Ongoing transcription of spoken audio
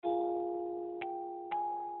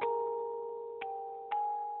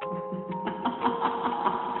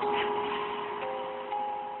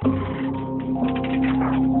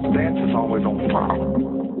is on fire.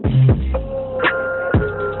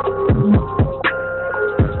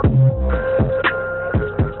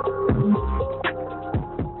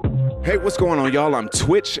 Hey, what's going on, y'all? I'm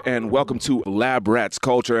Twitch, and welcome to Lab Rats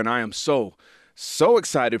Culture, and I am so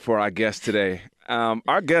excited for our guest today.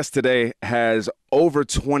 Our guest today has over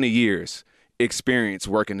 20 years experience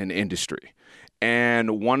working in the industry.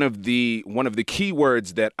 And one of the key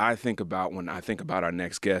words that I think about when I think about our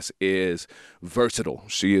next guest is versatile.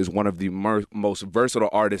 She is one of the most versatile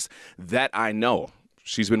artists that I know.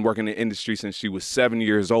 She's been working in the industry since she was 7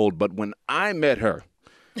 years old, but when I met her,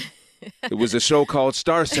 it was a show called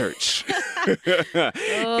Star Search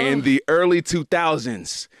in the early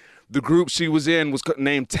 2000s. The group she was in was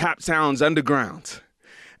named Tap Sounds Underground.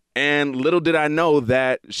 And little did I know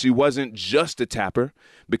that she wasn't just a tapper,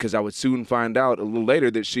 because I would soon find out a little later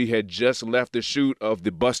that she had just left the shoot of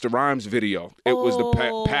the Busta Rhymes video. It was the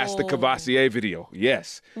Pass the Cavassier video.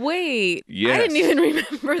 Yes. Wait. Yes. I didn't even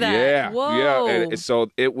remember that. Yeah. Whoa. Yeah. And so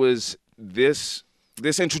it was this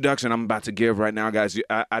introduction I'm about to give right now, guys. You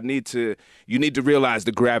need to realize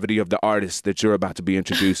the gravity of the artist that you're about to be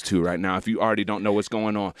introduced to right now. If you already don't know what's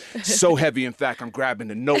going on, so heavy. In fact, I'm grabbing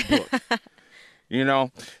the notebook. You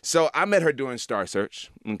know, so I met her doing Star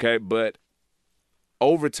Search. Okay, but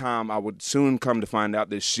over time, I would soon come to find out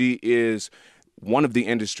that she is one of the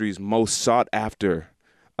industry's most sought after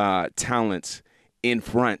talents in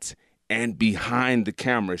front and behind the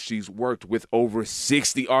camera. She's worked with over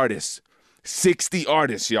 60 artists. 60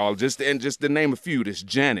 artists, y'all. Just to name a few, this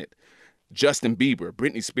Janet, Justin Bieber,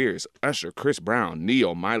 Britney Spears, Usher, Chris Brown,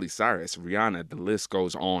 Neo, Miley Cyrus, Rihanna, the list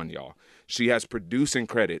goes on, y'all. She has producing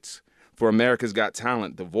credits for America's Got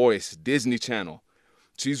Talent, The Voice, Disney Channel.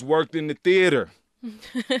 She's worked in the theater,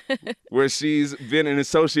 where she's been an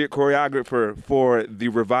associate choreographer for the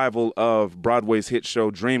revival of Broadway's hit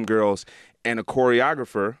show Dreamgirls, and a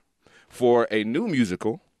choreographer for a new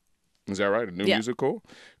musical. Is that right? A new musical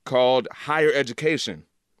called Higher Education.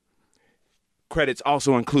 Credits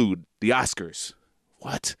also include the Oscars.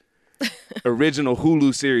 What? Original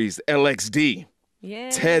Hulu series LXD. Yeah.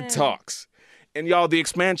 TED Talks. And y'all, the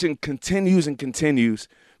expansion continues and continues,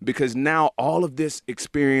 because now all of this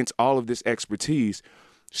experience, all of this expertise,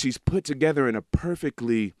 she's put together in a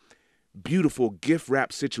perfectly beautiful gift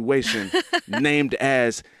wrap situation named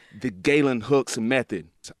as the Galen Hooks Method.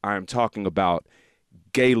 I'm talking about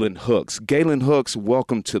Galen Hooks. Galen Hooks,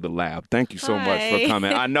 welcome to the lab. Thank you so much for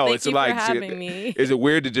coming. I know Thank you for having me. Is it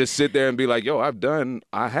weird to just sit there and be like, yo, I have done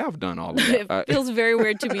all of that? It feels very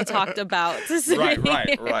weird to be talked about. Right.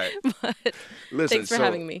 But Listen, thanks for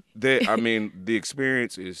having me. The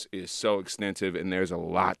experience is so extensive, and there's a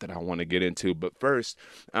lot that I want to get into. But first,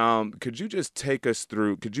 could you just take us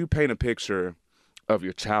through, could you paint a picture of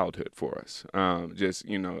your childhood for us? I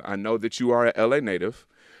know that you are a LA native.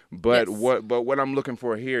 But yes. what I'm looking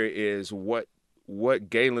for here is what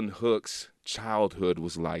Galen Hooks' childhood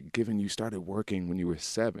was like, given you started working when you were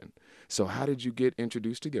 7. So how did you get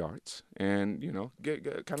introduced to the arts? And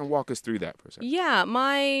kind of walk us through that for a second. Yeah,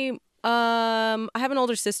 I have an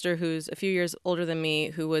older sister who's a few years older than me,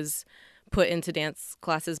 who was put into dance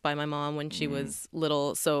classes by my mom when she was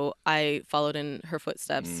little. So I followed in her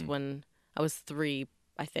footsteps when I was 3,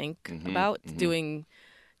 I think, doing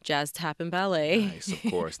jazz, tap, and ballet. Nice, of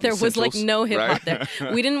course. There was like no hip hop right?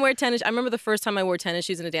 there. We didn't wear tennis. I remember the first time I wore tennis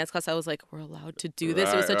shoes in a dance class, I was like, we're allowed to do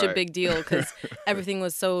this. It was such a big deal because everything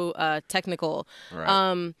was so technical.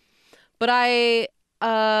 Right. But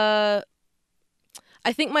I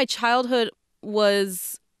think my childhood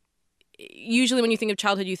was, usually when you think of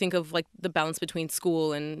childhood, you think of like the balance between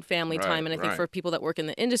school and family time. And I think for people that work in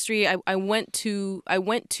the industry, I went to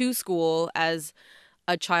school as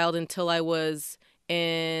a child until I was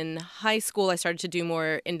in high school. I started to do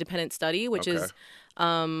more independent study, which is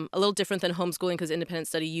a little different than homeschooling, because independent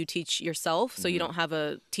study, you teach yourself. So you don't have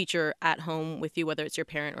a teacher at home with you, whether it's your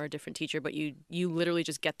parent or a different teacher, but you literally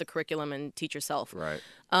just get the curriculum and teach yourself. Right.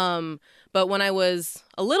 But when I was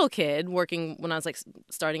a little kid, working when I was like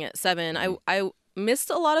starting at 7, I missed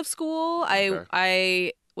a lot of school.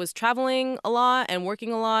 I was traveling a lot and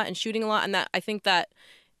working a lot and shooting a lot. And I think that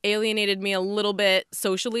alienated me a little bit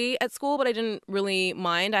socially at school, but I didn't really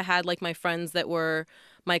mind. I had like my friends that were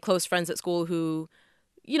my close friends at school who,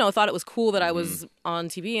 thought it was cool that I was on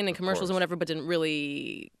TV and in commercials and whatever, but didn't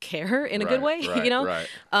really care in a good way, Right.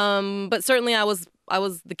 But certainly I was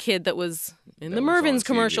the kid that was in the Mervyn's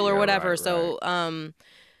commercial or whatever. So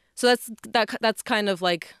that's kind of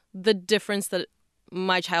like the difference that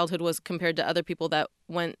my childhood was compared to other people that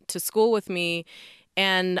went to school with me.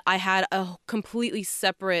 And I had a completely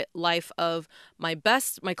separate life of my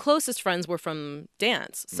closest friends were from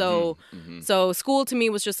dance. So school to me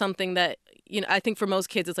was just something that, I think for most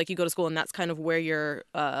kids, it's like you go to school and that's kind of where your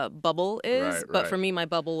bubble is. Right, but for me, my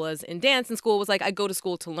bubble was in dance, and school was like I go to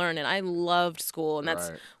school to learn, and I loved school, and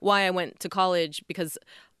that's why I went to college, because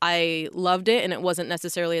I loved it, and it wasn't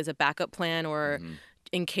necessarily as a backup plan or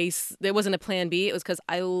in case there wasn't a plan B. It was because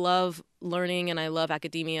I love learning and I love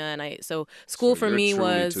academia, and so school for me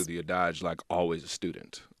was to the adage, like always a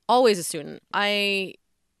student. Always a student.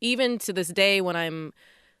 Even to this day, when I'm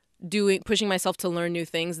pushing myself to learn new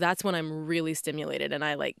things, that's when I'm really stimulated, and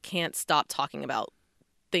I like can't stop talking about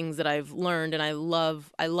things that I've learned, and I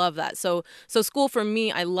love that. So school for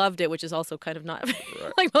me, I loved it, which is also kind of not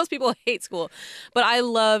like most people hate school, but I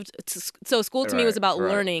loved. So school to me was about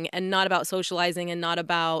learning and not about socializing and not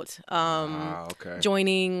about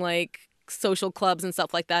joining like social clubs and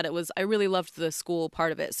stuff like that. I really loved the school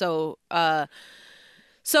part of it. So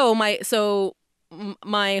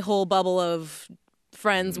my whole bubble of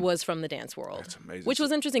friends was from the dance world. That's amazing. Which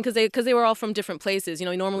was interesting because they were all from different places.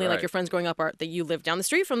 Normally like your friends growing up are that you live down the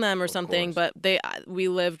street from them or something, but we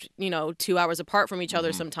lived 2 hours apart from each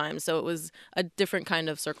other sometimes. So it was a different kind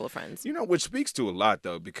of circle of friends. Which speaks to a lot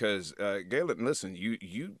though, because Galen, listen,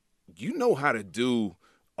 you know how to do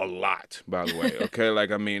a lot, by the way. Okay,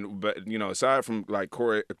 but aside from like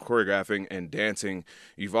choreographing and dancing,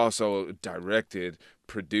 you've also directed,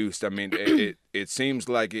 produced. It seems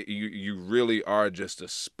like you really are just a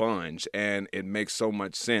sponge, and it makes so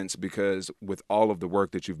much sense because with all of the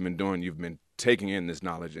work that you've been doing, you've been taking in this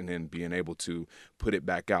knowledge and then being able to put it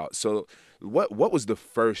back out. So what was the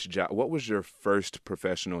first job? What was your first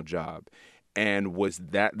professional job? And was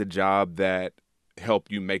that the job that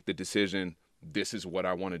helped you make the decision, this is what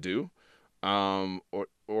I want to do?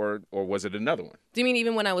 Or was it another one? Do you mean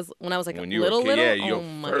even when I was like when a little? Yeah, your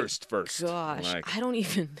first. Gosh, I don't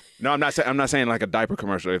even. No, I'm not saying like a diaper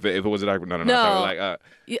commercial. If it was a diaper, no. Like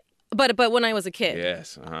yeah, but when I was a kid.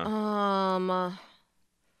 Yes.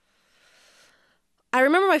 I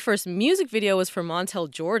remember my first music video was for Montel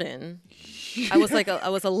Jordan. I was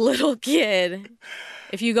a little kid.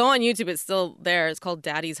 If you go on YouTube, it's still there. It's called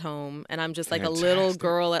Daddy's Home, and I'm just like a little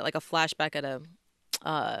girl at like a flashback at a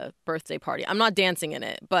birthday party. I'm not dancing in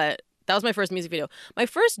it, but that was my first music video. My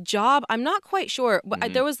first job, I'm not quite sure.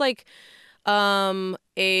 But there was like a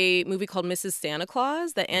movie called Mrs. Santa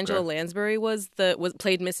Claus that Angela Lansbury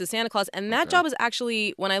played Mrs. Santa Claus, and that job is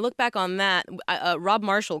actually, when I look back on that, Rob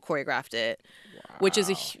Marshall choreographed it, which is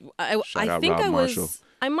I think Rob Marshall.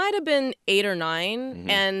 I might have been 8 or 9,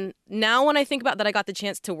 and now when I think about that, I got the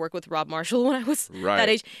chance to work with Rob Marshall when I was that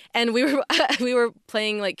age, and we were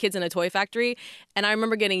playing like kids in a toy factory, and I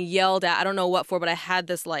remember getting yelled at. I don't know what for, but I had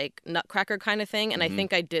this like nutcracker kind of thing, and I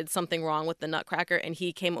think I did something wrong with the nutcracker, and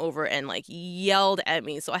he came over and like yelled at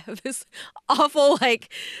me. So I have this awful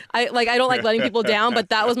I don't like letting people down, but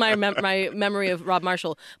that was my memory of Rob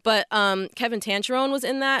Marshall. But Kevin Tancherone was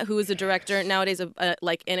in that, who is a director nowadays,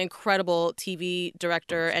 like an incredible TV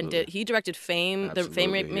director. And he directed Fame, the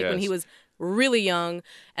Fame remake when he was really young,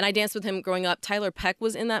 and I danced with him growing up. Tyler Peck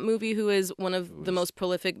was in that movie, who is one of the most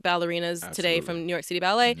prolific ballerinas today from New York City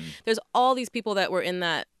Ballet. There's all these people that were in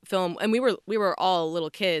that film, and we were all little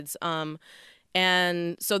kids.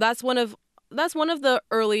 And so that's one of the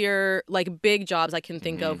earlier like big jobs I can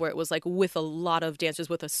think of where it was like with a lot of dancers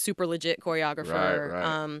with a super legit choreographer.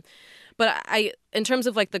 Right. But I, in terms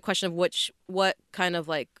of like the question of what kind of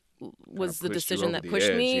like was the decision that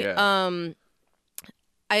pushed me.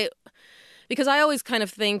 Because I always kind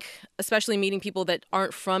of think, especially meeting people that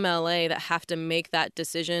aren't from LA that have to make that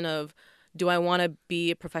decision of, do I want to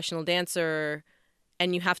be a professional dancer?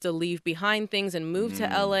 And you have to leave behind things and move to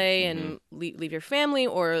LA and leave your family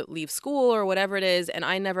or leave school or whatever it is. And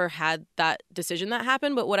I never had that decision that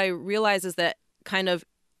happen. But what I realized is that kind of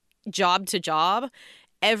job to job,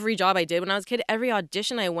 every job I did when I was a kid, every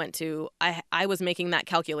audition I went to, I was making that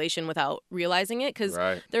calculation without realizing it, because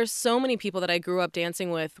there's so many people that I grew up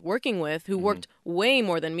dancing with, working with, who worked way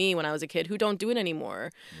more than me when I was a kid, who don't do it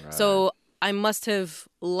anymore. Right. So I must have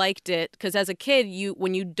liked it, because as a kid,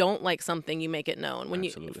 when you don't like something, you make it known.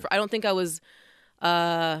 I don't think I was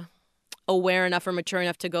aware enough or mature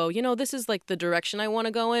enough to go, this is like the direction I want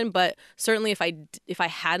to go in. But certainly if I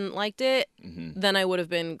hadn't liked it, then I would have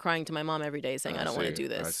been crying to my mom every day saying, I don't want to do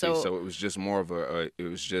this. So it was just more of it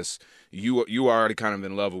was just, you were already kind of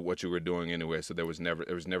in love with what you were doing anyway. So there was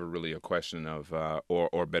never really a question of,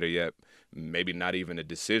 or better yet, maybe not even a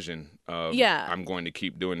decision of, I'm going to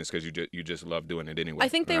keep doing this because you just love doing it anyway. I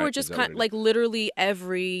think they were just kind of like literally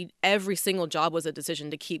every single job was a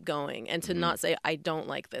decision to keep going and to not say, I don't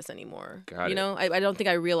like this anymore. Got it. I don't think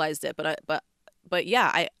I realized it, but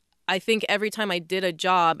yeah, I think every time I did a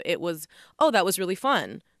job, it was, oh, that was really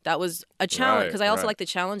fun. That was a challenge because I also liked the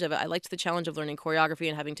challenge of it. I liked the challenge of learning choreography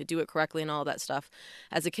and having to do it correctly and all that stuff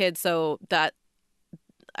as a kid. So that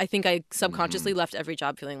I think I subconsciously left every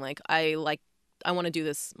job feeling like I want to do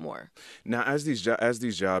this more. Now, as these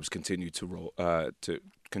jobs continue to roll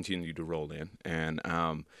in,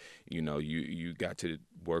 and you got to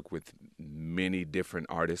work with many different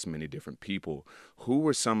artists, many different people. Who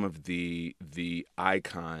were some of the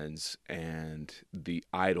icons and the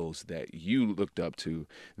idols that you looked up to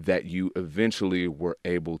that you eventually were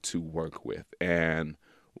able to work with, and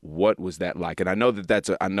what was that like? And I know that that's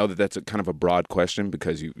a kind of a broad question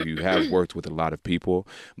because you have worked with a lot of people,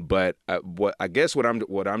 but what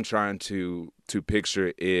I'm trying to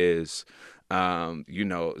picture is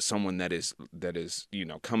someone that is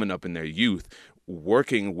coming up in their youth,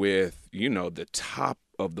 working with the top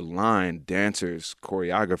of the line dancers,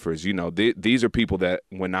 choreographers. These are people that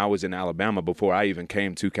when I was in Alabama, before I even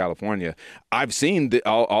came to California, I've seen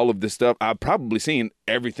all of this stuff. I've probably seen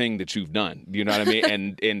everything that you've done. You know what I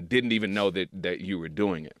mean? and didn't even know that you were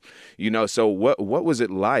doing it. So what was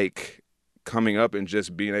it like coming up and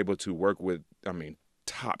just being able to work with,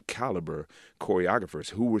 top caliber choreographers?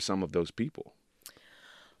 Who were some of those people?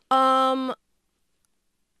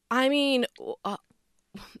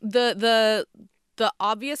 The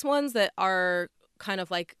obvious ones that are kind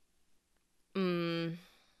of like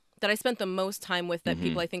that I spent the most time with, that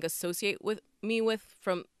people I think associate me with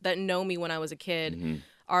from that know me when I was a kid,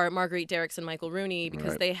 are Marguerite Derricks and Michael Rooney,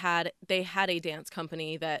 because they had a dance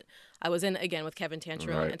company that I was in, again, with Kevin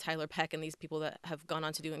Tancheron and Tyler Peck and these people that have gone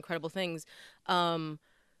on to do incredible things.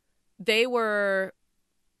 They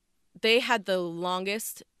had the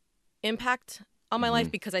longest impact on my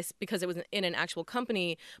life because it was in an actual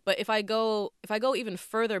company. But if I go even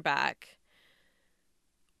further back,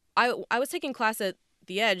 I was taking class at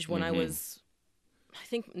the Edge when I was, I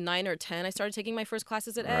think, 9 or 10. I started taking my first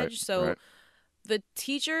classes at Edge. So the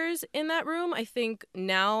teachers in that room, I think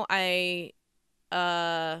now I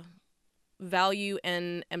value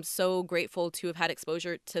and am so grateful to have had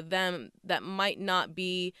exposure to them that might not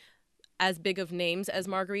be as big of names as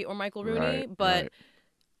Marguerite or Michael Rooney, but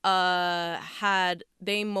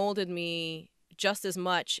they molded me just as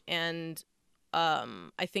much. And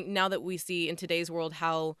I think now that we see in today's world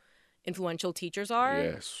how influential teachers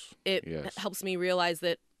are, it helps me realize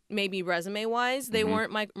that maybe resume-wise they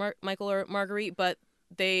weren't Michael or Marguerite, but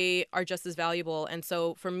they are just as valuable. And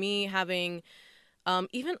so for me, having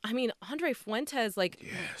Andre Fuentes,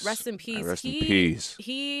 rest in peace. Rest in peace.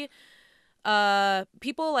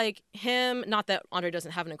 People like him, not that Andre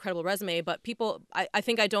doesn't have an incredible resume, but people, I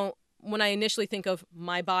think I don't, when I initially think of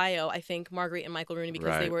my bio, I think Marguerite and Michael Rooney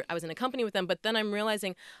because I was in a company with them, but then I'm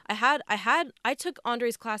realizing I took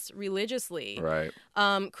Andre's class religiously.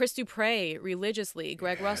 Chris Dupre religiously,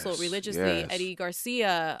 Greg Russell religiously, Eddie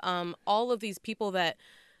Garcia, all of these people that,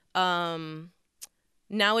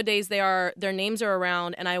 nowadays their names are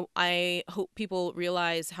around, and I hope people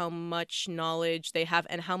realize how much knowledge they have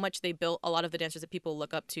and how much they built a lot of the dancers that people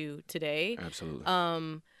look up to today.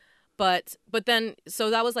 Absolutely. But then, so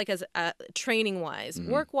that was as training wise.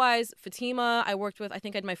 Work wise, Fatima, I worked with. I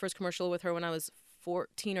think I had my first commercial with her when I was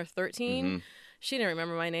 14 or 13. She didn't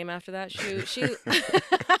remember my name after that. She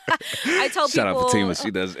I tell people. Shout out Fatima. She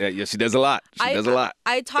does. She does a lot. She does a lot.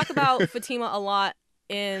 I talk about Fatima a lot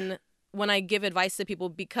when I give advice to people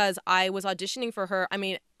because I was auditioning for her.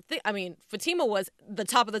 Fatima was the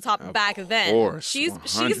top of the top back then. Of course, she's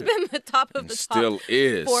been the top of the top. Still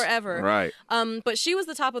is forever. Right. But she was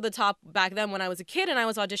the top of the top back then when I was a kid, and I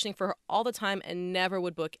was auditioning for her all the time and never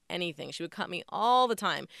would book anything. She would cut me all the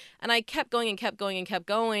time, and I kept going and kept going and kept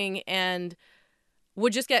going, and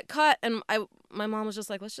would just get cut. And my mom was just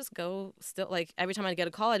like, let's just go. Still, every time I'd get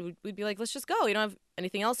a call, we'd be like, let's just go. You don't have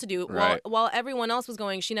anything else to do. Right. While everyone else was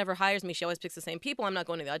going, she never hires me. She always picks the same people. I'm not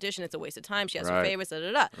going to the audition. It's a waste of time. She has her favorites. Da,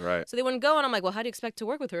 da, da. Right. So they wouldn't go, and I'm like, well, how do you expect to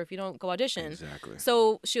work with her if you don't go audition? Exactly.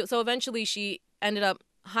 So eventually she ended up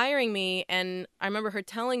hiring me, and I remember her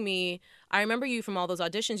telling me, I remember you from all those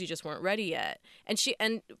auditions. You just weren't ready yet. And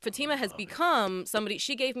Fatima has become somebody.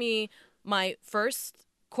 She gave me my first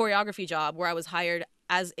choreography job where I was hired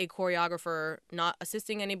as a choreographer, not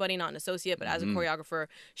assisting anybody, not an associate, but as a choreographer.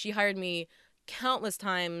 She hired me countless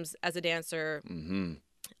times as a dancer, and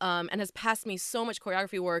has passed me so much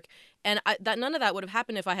choreography work. And none of that would have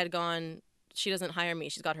happened if I had gone, she doesn't hire me,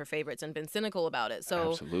 she's got her favorites, and been cynical about it.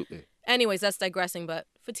 So, absolutely. Anyways, that's digressing. But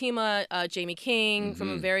Fatima, Jamie King from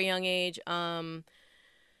a very young age. Brian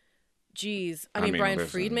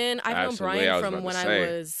Friedman. I've known Brian from when I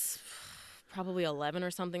was probably 11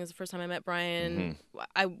 or something is the first time I met Brian.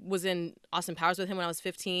 I was in Austin Powers with him when I was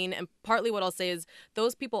 15. And partly what I'll say is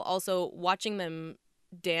those people also, watching them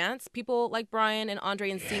dance people like Brian and Andre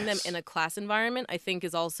and seeing them in a class environment, I think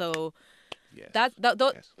is also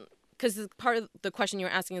because part of the question you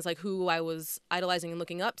were asking is like who I was idolizing and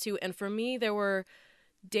looking up to. And for me, there were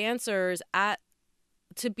dancers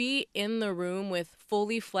to be in the room with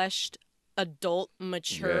fully fleshed adult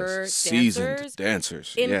mature seasoned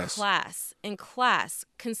dancers in class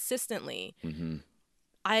consistently.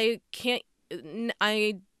 I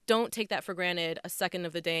don't take that for granted a second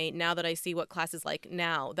of the day now that I see what class is like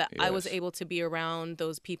now, that I was able to be around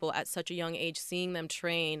those people at such a young age, seeing them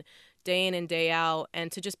train day in and day out,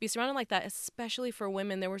 and to just be surrounded like that, especially for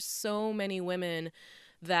women. There were so many women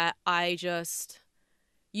that I just,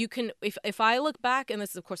 you can, if I look back, and this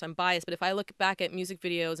is, of course, I'm biased, but if I look back at music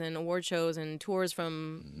videos and award shows and tours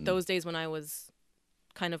from those days when I was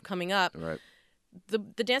kind of coming up,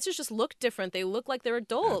 the dancers just look different. They look like they're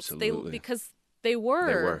adults. Because they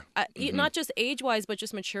were. Not just age-wise, but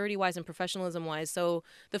just maturity-wise and professionalism-wise. So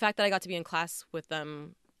the fact that I got to be in class with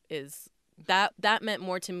them is, that meant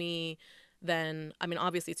more to me than, I mean,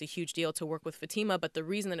 obviously it's a huge deal to work with Fatima, but the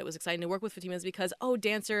reason that it was exciting to work with Fatima is because,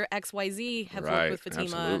 dancer XYZ have worked with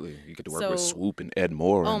Fatima. Absolutely. You get to work with Swoop and Ed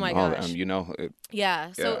Moore. Oh my gosh. You know.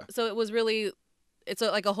 So it was really, it's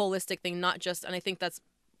like a holistic thing, not just, and I think that's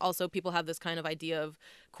also, people have this kind of idea of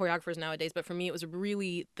choreographers nowadays, but for me it was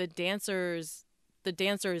really the dancers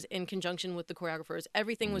in conjunction with the choreographers.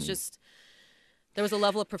 Everything was just, there was a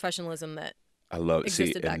level of professionalism that I love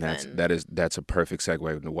existed back then. That's a perfect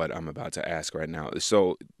segue into what I'm about to ask right now.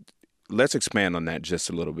 So let's expand on that just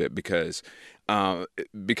a little bit, because the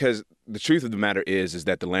truth of the matter is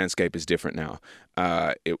that the landscape is different now,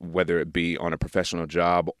 whether it be on a professional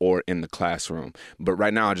job or in the classroom. But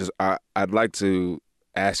right now, I'd like to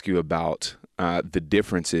ask you about the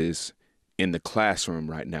differences in the classroom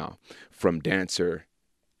right now from dancer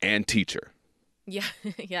and teacher. Yeah.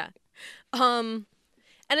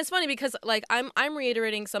 And it's funny because like I'm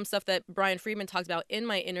reiterating some stuff that Brian Friedman talked about in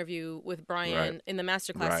my interview with Brian in the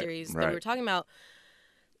masterclass series that we were talking about.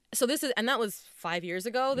 So that was 5 years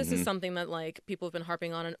ago. This is something that like people have been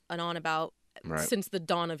harping on and on about since the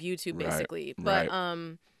dawn of YouTube, basically. But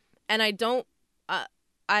and I don't,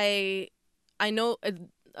 I know.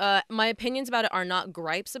 My opinions about it are not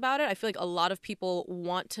gripes about it. I feel like a lot of people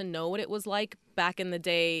want to know what it was like back in the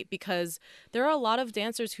day, because there are a lot of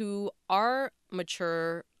dancers who are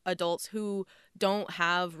mature adults who don't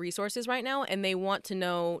have resources right now, and they want to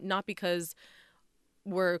know, not because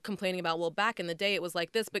we're complaining about, well, back in the day it was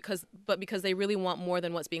like this, but because they really want more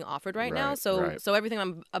than what's being offered right now. So everything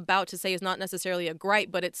I'm about to say is not necessarily a gripe,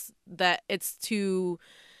 but it's to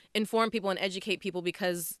inform people and educate people,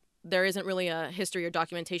 because there isn't really a history or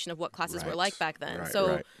documentation of what classes were like back then.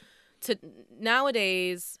 To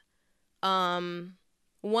nowadays,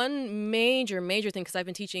 one major thing, because I've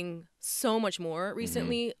been teaching so much more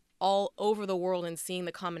recently all over the world and seeing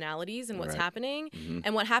the commonalities and what's happening.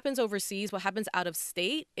 And what happens overseas, what happens out of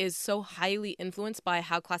state, is so highly influenced by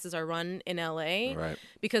how classes are run in LA.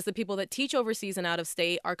 Because the people that teach overseas and out of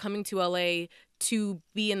state are coming to LA to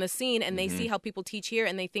be in the scene, and they see how people teach here,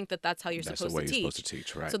 and they think that that's how you're supposed to teach. You're supposed to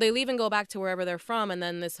teach, right? So they leave and go back to wherever they're from, and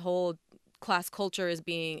then this whole class culture is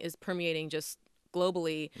permeating just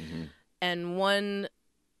globally. And one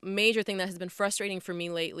major thing that has been frustrating for me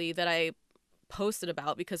lately that I posted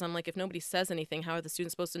about, because I'm like, if nobody says anything, how are the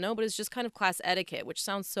students supposed to know? But it's just kind of class etiquette, which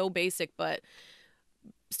sounds so basic, but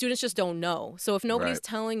students just don't know. So if nobody's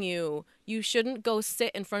telling you, you shouldn't go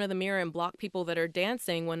sit in front of the mirror and block people that are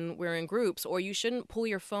dancing when we're in groups, or you shouldn't pull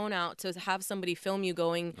your phone out to have somebody film you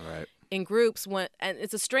going in groups and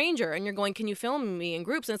it's a stranger and you're going, can you film me in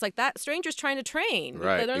groups? And it's like, that stranger's trying to train.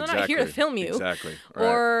 They're not here to film you.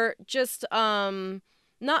 Or just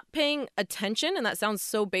not paying attention, and that sounds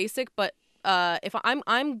so basic, but if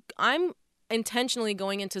I'm intentionally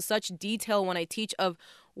going into such detail when I teach of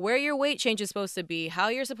where your weight change is supposed to be, how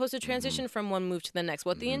you're supposed to transition from one move to the next,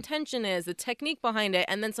 what the intention is, the technique behind it,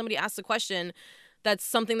 and then somebody asks a question that's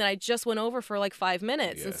something that I just went over for like 5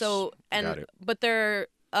 minutes. And so, but there's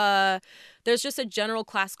just a general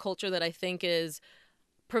class culture that I think is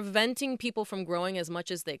preventing people from growing as much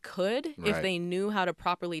as they could if they knew how to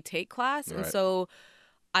properly take class. And so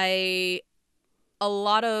my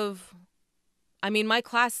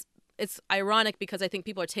class, it's ironic because I think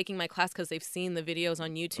people are taking my class because they've seen the videos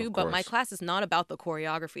on YouTube, but my class is not about the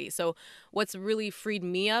choreography. So what's really freed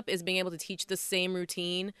me up is being able to teach the same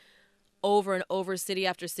routine over and over, city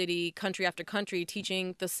after city, country after country,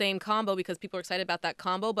 teaching the same combo because people are excited about that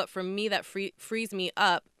combo. But for me, that frees me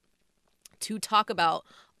up to talk about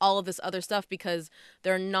all of this other stuff, because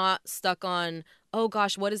they're not stuck on, oh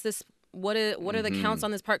gosh, what is this? What are the counts on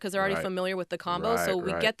this part? Because they're already familiar with the combo. So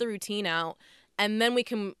we get the routine out. and then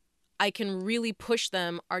I can really push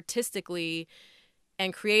them artistically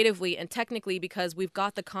and creatively and technically, because we've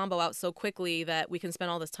got the combo out so quickly that we can spend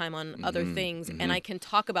all this time on other things, and I can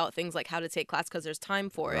talk about things like how to take class because there's time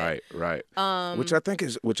for it. Right. Which I think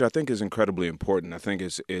is incredibly important. I think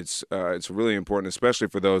it's really important, especially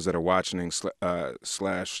for those that are watching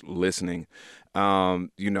slash listening.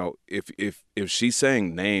 If she's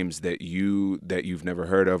saying names that you've never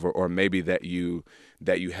heard of, or maybe that you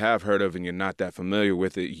have heard of and you're not that familiar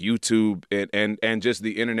with it, YouTube and just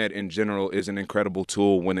the internet in general is an incredible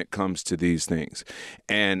tool when it comes to these things.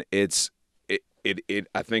 And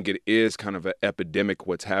I think it is kind of an epidemic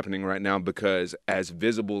what's happening right now, because as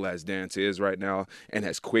visible as dance is right now and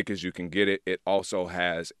as quick as you can get it, it also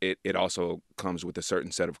comes with a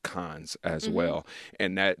certain set of cons as well.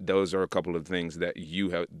 And those are a couple of things that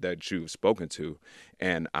you've spoken to,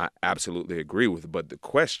 and I absolutely agree with. But the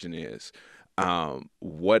question is,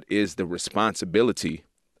 what is the responsibility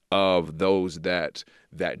of those that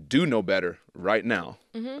do know better right now?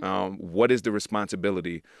 What is the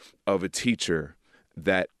responsibility of a teacher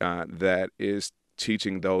that is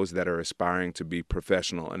teaching those that are aspiring to be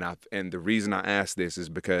professional? And the reason I ask this is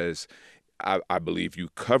because I believe you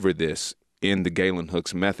cover this in the Galen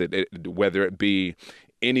Hooks method, whether it be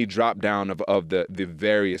any drop down of the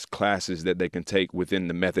various classes that they can take within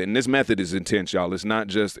the method. And this method is intense, y'all. It's not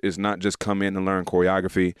just come in and learn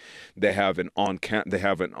choreography. They have an on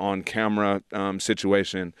camera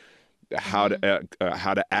situation, how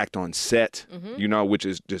to act on set, which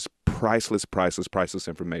is just priceless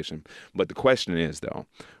information. But the question is, though,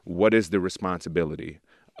 what is the responsibility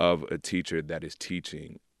of a teacher that is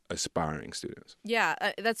teaching aspiring students? Yeah,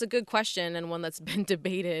 that's a good question, and one that's been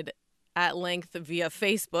debated at length via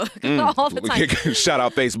Facebook all the time. Shout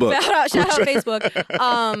out Facebook. Shout out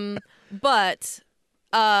Facebook. But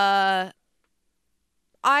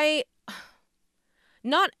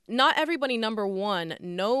not everybody, number one,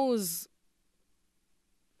 knows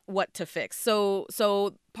what to fix. So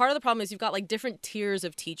part of the problem is you've got like different tiers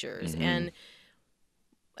of teachers, and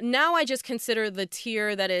now I just consider the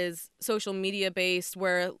tier that is social media based,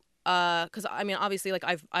 where because I mean obviously like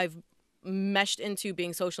I've meshed into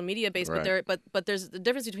being social media based, right. but there's the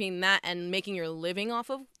difference between that and making your living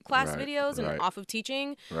off of class videos and off of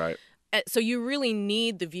teaching. Right. So you really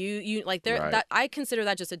need the view. You like there that I consider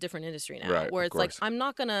that just a different industry now, where it's like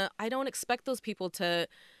I don't expect those people to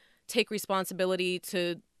take responsibility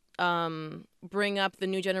to bring up the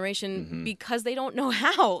new generation because they don't know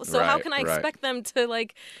how. So how can I expect them to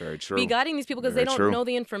like be guiding these people because they don't know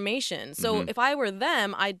the information? So if I were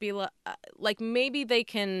them, I'd be like maybe they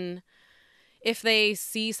can, if they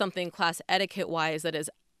see something class etiquette wise that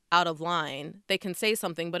is out of line, they can say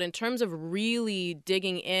something. But in terms of really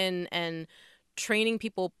digging in and training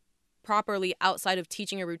people properly outside of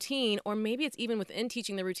teaching a routine, or maybe it's even within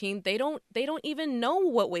teaching the routine, they don't even know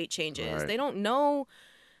what weight change is. They don't know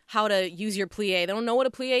how to use your plie. They don't know what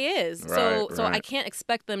a plie is. So I can't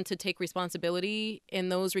expect them to take responsibility in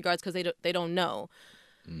those regards because they don't know.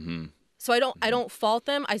 So I don't fault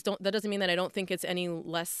them. That doesn't mean that I don't think it's any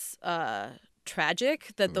less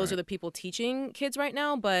tragic that those are the people teaching kids right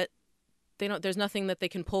now, but there's nothing that they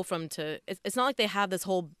can pull from it's not like they have this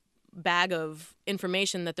whole bag of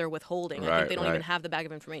information that they're withholding. I think they don't even have the bag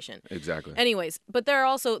of information. Exactly. Anyways, but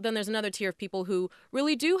there's another tier of people who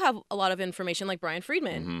really do have a lot of information, like Brian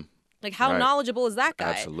Friedman. Like how knowledgeable is that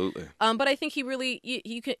guy? Absolutely. But I think he really,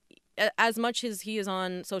 you can, as much as he is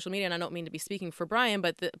on social media, and I don't mean to be speaking for Brian,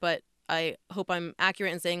 but I hope I'm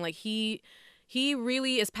accurate in saying like he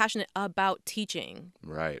really is passionate about teaching.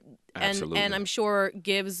 Right. Absolutely. And I'm sure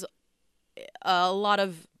gives a lot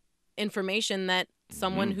of information that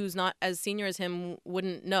someone who's not as senior as him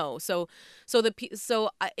wouldn't know. So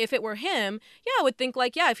if it were him, I would think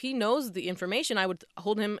like, if he knows the information, I would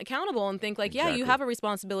hold him accountable and think like, you have a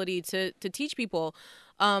responsibility to teach people.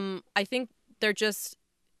 I think they're just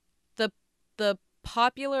the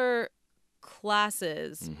popular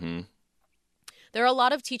classes. There are a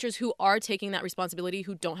lot of teachers who are taking that responsibility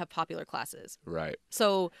who don't have popular classes. Right.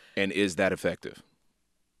 So. And is that effective?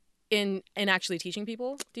 In actually teaching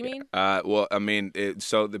people, do you mean? Well, I mean,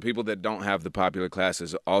 so the people that don't have the popular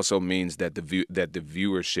classes also means that the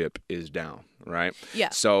viewership is down, right? Yeah.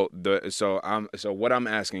 So what I'm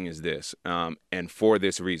asking is this, and for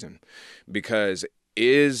this reason, because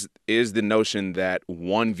is the notion that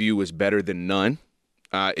one view is better than none?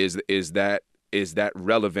 Is that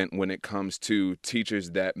relevant when it comes to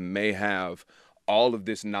teachers that may have all of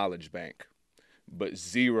this knowledge bank but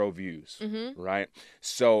zero views, right?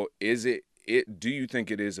 So is it do you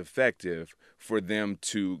think it is effective for them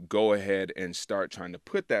to go ahead and start trying to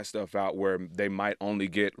put that stuff out where they might only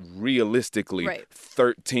get realistically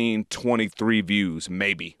 13, 23 views,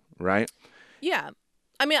 maybe, right? Yeah.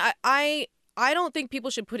 I mean, I don't think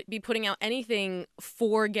people should be putting out anything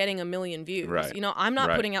for getting 1 million views. Right. You know, I'm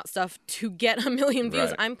not putting out stuff to get 1 million views.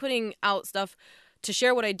 Right. I'm putting out stuff to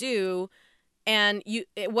share what I do. And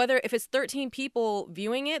if it's 13 people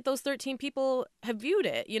viewing it, those 13 people have viewed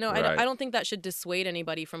it. You know, I don't think that should dissuade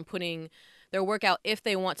anybody from putting their work out if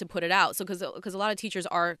they want to put it out. So because a lot of teachers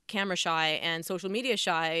are camera shy and social media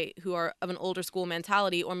shy who are of an older school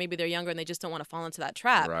mentality, or maybe they're younger and they just don't want to fall into that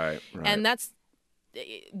trap. Right. And that's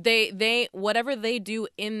they whatever they do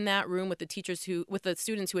in that room with the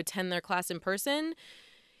students who attend their class in person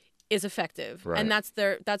is effective. Right. And that's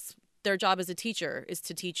their job as a teacher, is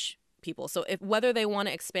to teach people. So whether they want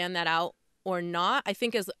to expand that out or not, I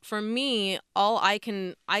think for me, I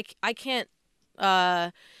can't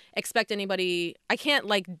expect anybody, I can't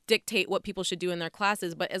like dictate what people should do in their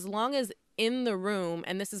classes, but as long as in the room,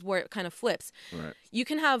 and this is where it kind of flips, you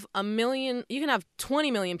can have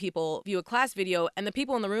 20 million people view a class video and the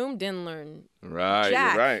people in the room didn't learn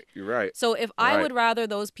jack. You're right. So if I would rather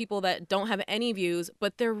those people that don't have any views,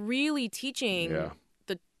 but they're really teaching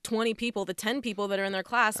 20 people, the 10 people that are in their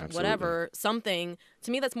class, whatever, something, to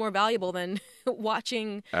me that's more valuable than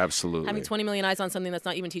watching, having 20 million eyes on something that's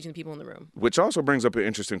not even teaching the people in the room. Which also brings up an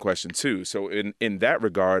interesting question too. So in that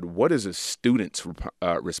regard, what is a student's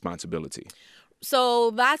responsibility? So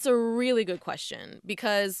that's a really good question,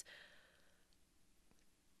 because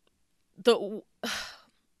I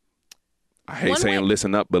hate saying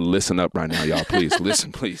listen up, but listen up right now, y'all. Please,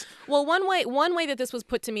 listen, please. Well, one way that this was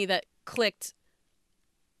put to me that clicked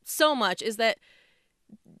so much is that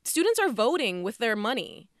students are voting with their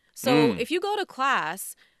money. So if you go to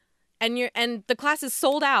class and the class is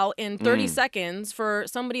sold out in 30 seconds for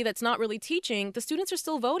somebody that's not really teaching, the students are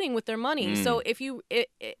still voting with their money. So if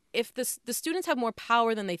the students have more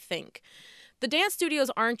power than they think. The dance studios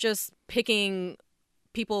aren't just picking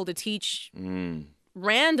people to teach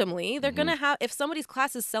randomly. They're going to have, if somebody's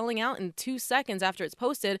class is selling out in 2 seconds after it's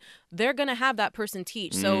posted, they're going to have that person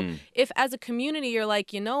teach. So if as a community you're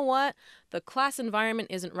like, you know what, the class environment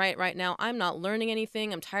isn't right now, I'm not learning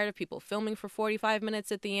anything, I'm tired of people filming for 45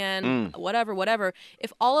 minutes at the end, whatever.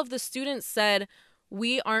 If all of the students said,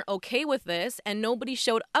 we aren't okay with this, and nobody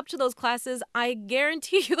showed up to those classes, I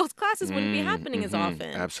guarantee you those classes wouldn't be happening as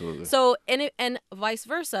often. Absolutely. So, and vice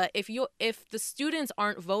versa, if the students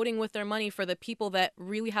aren't voting with their money for the people that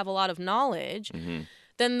really have a lot of knowledge,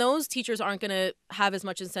 then those teachers aren't going to have as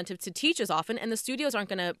much incentive to teach as often, and the studios aren't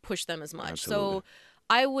going to push them as much. Absolutely. So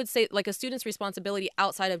I would say, like, a student's responsibility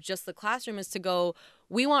outside of just the classroom is to go,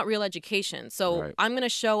 we want real education. So I'm going to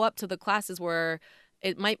show up to the classes where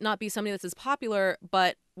it might not be somebody that's as popular,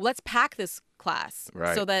 but let's pack this class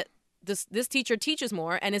so that this teacher teaches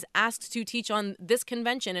more and is asked to teach on this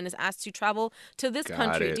convention and is asked to travel to this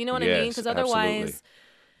country. Do you know what I mean? Because otherwise,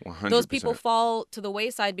 those people fall to the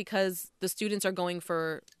wayside because the students are going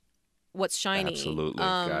for what's shiny. Absolutely.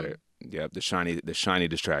 Got it. Yeah, the shiny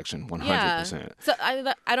distraction, 100%. Yeah. So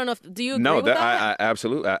I don't know if do you agree with that?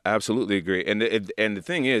 I absolutely agree. And the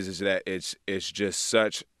thing is that it's just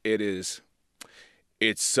such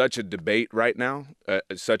it's such a debate right now,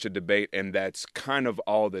 such a debate, and that's kind of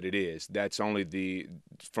all that it is. That's only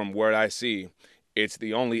from where I see, it's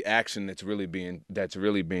the only action that's really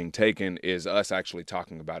being taken is us actually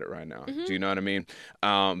talking about it right now. Do you know what I mean?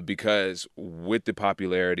 Because with the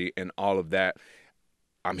popularity and all of that,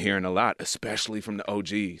 I'm hearing a lot, especially from the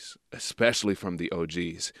OGs.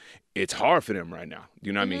 It's hard for them right now.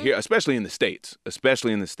 You know what I mean? Here, especially in the States.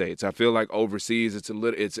 I feel like overseas, it's a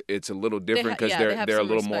little different because they're a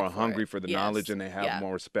little more hungry for the knowledge and they have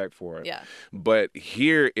more respect for it. Yeah. But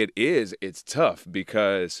here it's tough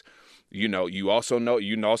because you also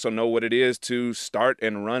know what it is to start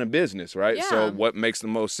and run a business, right? Yeah. So what makes the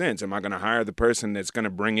most sense? Am I going to hire the person that's going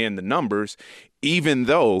to bring in the numbers, even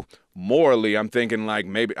though morally I'm thinking like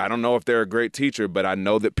maybe I don't know if they're a great teacher, but I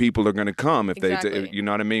know that people are going to come if they, you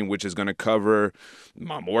know what I mean, which is going to cover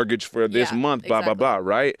my mortgage for this month, blah blah blah,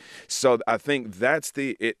 right? So I think that's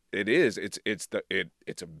it's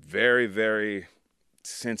a very, very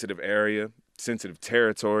sensitive area. Sensitive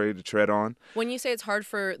territory to tread on. When you say it's hard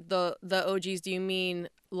for the OGs, do you mean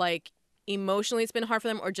like emotionally it's been hard for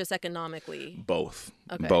them or just economically? Both.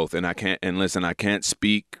 Okay. Both. And I can't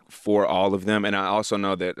speak for all of them. And I also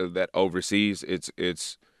know that overseas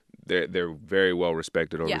they're very well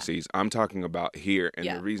respected overseas. I'm talking about here, and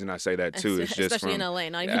the reason I say that too is just especially from, in LA,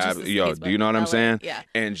 not even just the States, do you know what I'm saying? Yeah.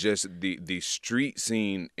 And just the street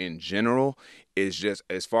scene in general is just,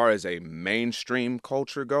 as far as a mainstream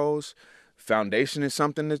culture goes, Foundation is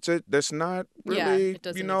something that's not really,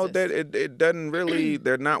 it you know, exist. that it doesn't really,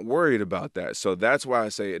 they're not worried about that. So that's why I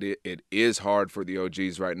say it is hard for the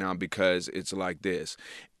OGs right now, because it's like this.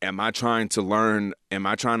 Am I trying to learn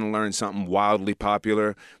something wildly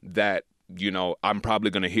popular that, you know, I'm probably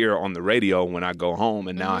going to hear on the radio when I go home,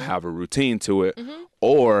 and now I have a routine to it?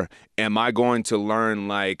 Or am I going to learn,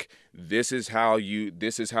 like, this is how you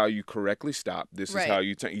correctly stop. This is how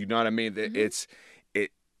you you know what I mean? It's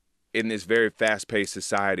in this very fast-paced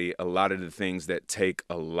society, a lot of the things that take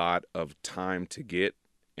a lot of time to get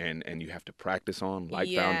and you have to practice on, like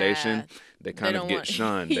Foundation, they kind of get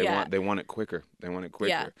shunned. They want it quicker. They want it quicker.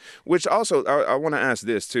 Yeah. Which also, I want to ask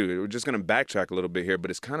this too. We're just going to backtrack a little bit here, but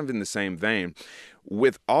it's kind of in the same vein.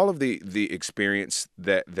 With all of the experience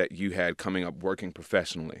that you had coming up working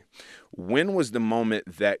professionally, when was the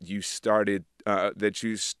moment that you started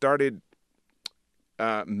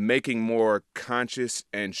making more conscious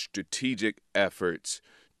and strategic efforts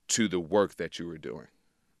to the work that you were doing,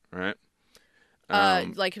 right?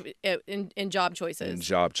 Like in job choices. In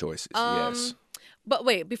job choices, yes. But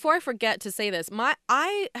wait, before I forget to say this,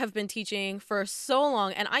 I have been teaching for so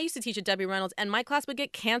long, and I used to teach at Debbie Reynolds, and my class would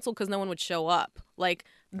get canceled because no one would show up. Like,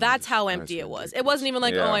 that's how empty it was. It wasn't even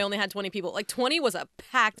like, oh, I only had 20 people. Like, 20 was a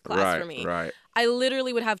packed class for me. Right. I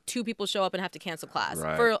literally would have 2 people show up and have to cancel class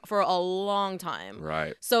for a long time.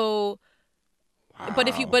 Right. So, wow. But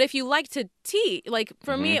if you like to teach, like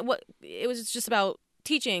for me, it was just about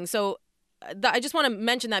teaching. So I just want to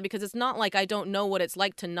mention that, because it's not like I don't know what it's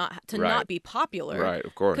like to not be popular. Right,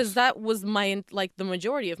 of course. Because that was the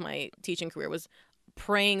majority of my teaching career was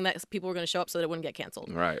praying that people were going to show up so that it wouldn't get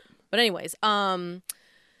canceled. Right. But anyways,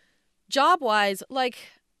 job-wise, like,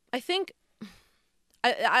 I think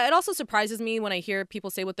it also surprises me when I hear people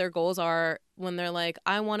say what their goals are when they're like,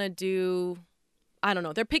 I want to do, I don't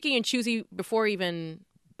know, they're picky and choosy before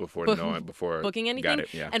booking anything. Got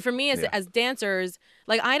it, yeah. And for me as dancers,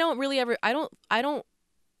 like, I don't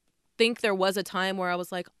think there was a time where I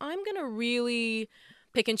was like, I'm going to really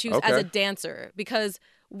pick and choose as a dancer, because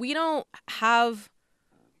we don't have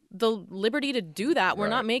the liberty to do that. We're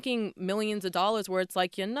not making millions of dollars where it's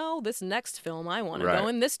like, this next film, I want to go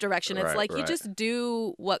in this direction. It's like, you just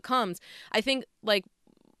do what comes. I think, like,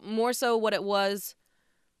 more so what it was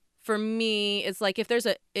for me is like, if there's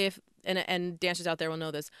and dancers out there will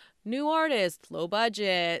know this, new artist, low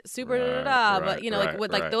budget, super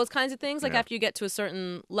but those kinds of things, like after you get to a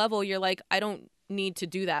certain level, you're like, I don't need to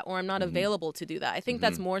do that, or I'm not available to do that. I think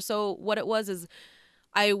that's more so what it was, is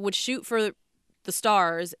I would shoot for the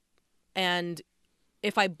stars, and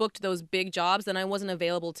if I booked those big jobs, then I wasn't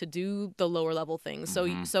available to do the lower level things. So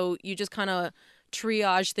you just kind of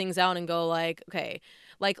triage things out and go like, okay,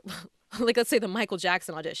 like let's say the Michael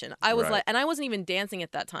Jackson audition. I was like, and I wasn't even dancing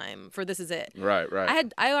at that time for This Is It. Right.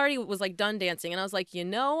 I already was like done dancing, and I was like,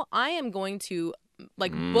 I am going to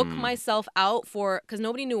like book myself out for, because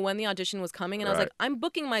nobody knew when the audition was coming, and I was like, I'm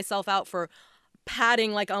booking myself out for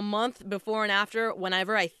padding like a month before and after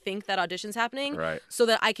whenever I think that audition's happening, so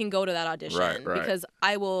that I can go to that audition, because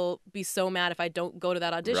I will be so mad if I don't go to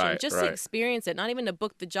that audition, just to experience it, not even to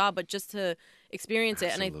book the job, but just to experience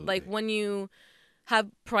it. And I like, when you have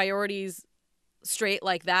priorities straight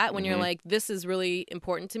like that, when you're like, this is really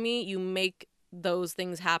important to me, you make those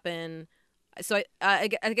things happen. So I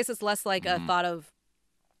guess it's less like a thought of,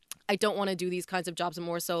 I don't want to do these kinds of jobs, and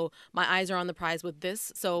more so my eyes are on the prize with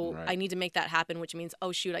this, so I need to make that happen, which means,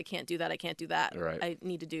 oh shoot, I can't do that, I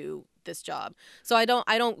need to do this job. So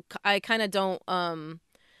I kind of don't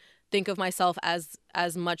think of myself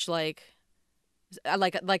as much like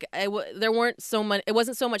there weren't so much, it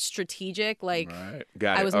wasn't so much strategic, like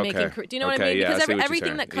I was making, do you know what I mean? Because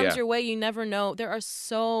everything that comes your way, you never know. There are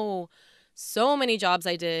so many jobs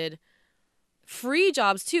I did. Free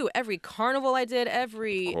jobs too. Every carnival I did, I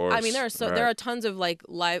mean, there are tons of like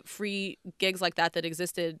live free gigs like that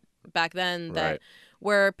existed back then,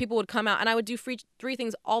 where people would come out, and I would do free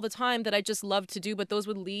things all the time that I just loved to do, but those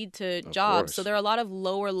would lead to jobs. So there are a lot of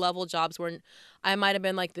lower level jobs where I might have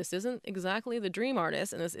been like, this isn't exactly the dream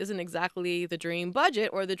artist, and this isn't exactly the dream budget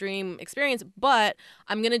or the dream experience, but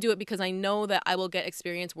I'm going to do it because I know that I will get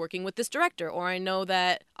experience working with this director, or I know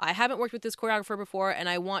that I haven't worked with this choreographer before and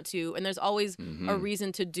I want to. And there's always a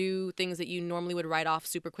reason to do things that you normally would write off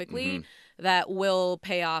super quickly that will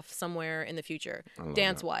pay off somewhere in the future,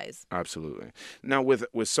 dance-wise. Absolutely. Now, with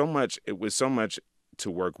so much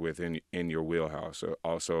to work with in your wheelhouse. So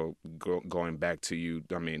also going back to you,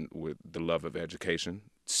 I mean, with the love of education,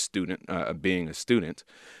 being a student,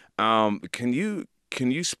 can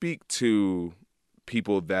you speak to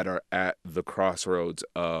people that are at the crossroads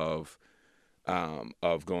of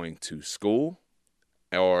going to school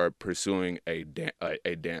or pursuing a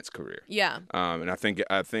dance career? Yeah. And I think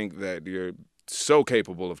that you're so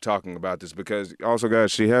capable of talking about this because also,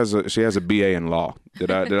 guys, she has a BA in law.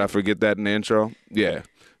 Did I forget that in the intro? Yeah.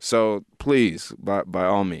 So please, by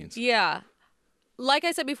all means. Yeah. Like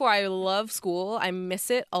I said before, I love school. I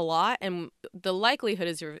miss it a lot. And the likelihood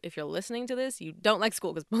is if you're listening to this, you don't like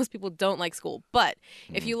school because most people don't like school. But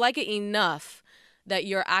if you like it enough that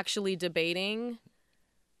you're actually debating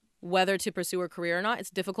whether to pursue a career or not,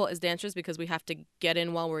 it's difficult as dancers because we have to get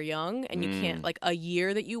in while we're young. And you can't, like, a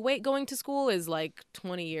year that you wait going to school is like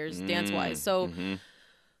 20 years dance-wise. So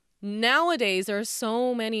nowadays, there are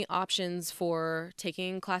so many options for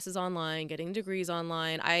taking classes online, getting degrees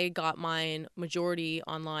online. I got mine majority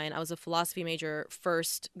online. I was a philosophy major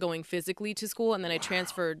first going physically to school, and then I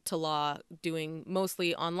transferred to law doing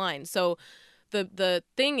mostly online. So the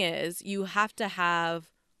thing is, you have to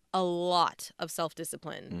have a lot of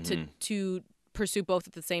self-discipline to pursue both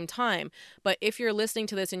at the same time. But if you're listening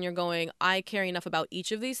to this and you're going, I care enough about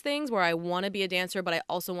each of these things where I want to be a dancer, but I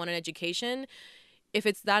also want an education, if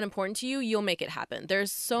it's that important to you, you'll make it happen.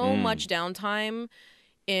 There's so much downtime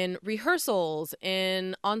in rehearsals,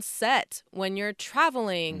 on set, when you're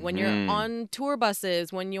traveling, when you're on tour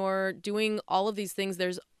buses, when you're doing all of these things.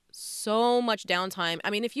 There's so much downtime. I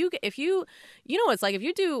mean, if you it's like if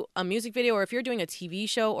you do a music video or if you're doing a TV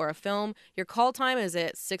show or a film, your call time is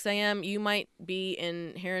at 6 a.m. You might be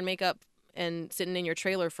in hair and makeup and sitting in your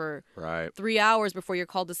trailer for 3 hours before you're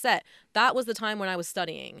called to set. That was the time when I was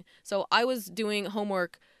studying. So I was doing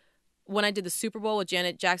homework when I did the Super Bowl with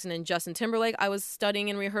Janet Jackson and Justin Timberlake. I was studying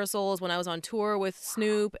in rehearsals. When I was on tour with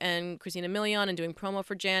Snoop and Christina Milian and doing promo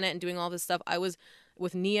for Janet and doing all this stuff, I was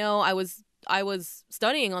with Neo. I was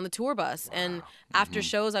studying on the tour bus. And after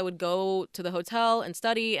shows, I would go to the hotel and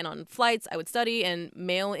study. And on flights, I would study and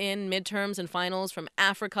mail in midterms and finals from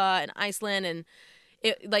Africa and Iceland. And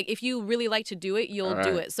if you really like to do it, you'll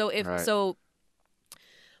do it. So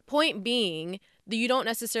point being, you don't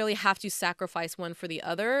necessarily have to sacrifice one for the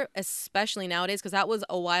other, especially nowadays, because that was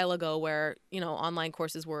a while ago where, online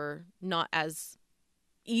courses were not as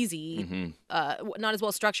easy, not as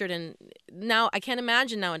well structured. And now I can't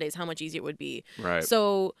imagine nowadays how much easier it would be. Right.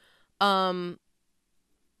 So,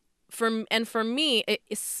 for me,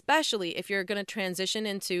 especially if you're going to transition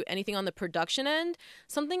into anything on the production end,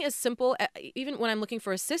 something as simple, even when I'm looking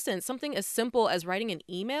for assistance, something as simple as writing an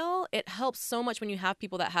email, it helps so much when you have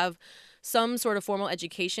people that have some sort of formal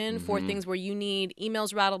education for things where you need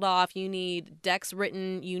emails rattled off, you need decks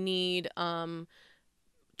written, you need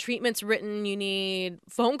treatments written, you need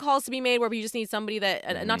phone calls to be made where you just need somebody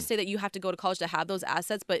that, not to say that you have to go to college to have those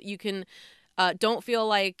assets, but you can, don't feel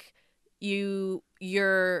like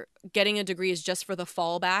you're getting a degree is just for the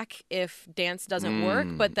fallback if dance doesn't work,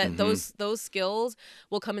 but that those skills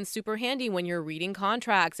will come in super handy when you're reading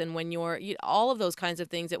contracts and when you're all of those kinds of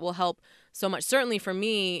things. It will help so much. Certainly for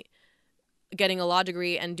me, getting a law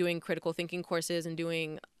degree and doing critical thinking courses and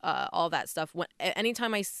doing all that stuff.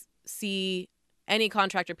 Anytime I see any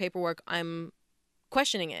contract or paperwork, I'm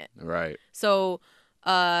questioning it. Right. So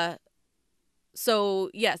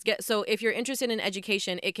yes, so if you're interested in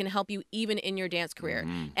education, it can help you even in your dance career.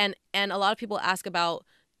 And a lot of people ask about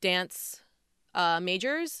dance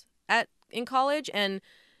majors in college, and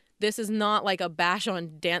this is not like a bash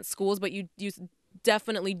on dance schools, but you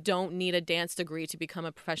definitely don't need a dance degree to become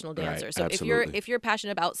a professional dancer. Right, so absolutely. if you're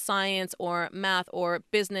passionate about science or math or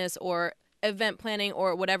business or event planning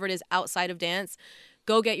or whatever it is outside of dance,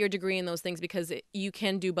 go get your degree in those things because you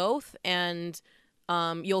can do both, and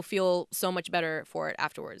you'll feel so much better for it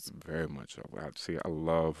afterwards. Very much so. I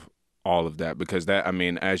love all of that because that, I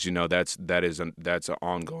mean, as you know, that's an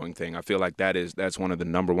ongoing thing. I feel like that's one of the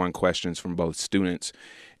number one questions from both students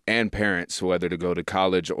and parents, whether to go to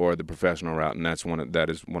college or the professional route, and that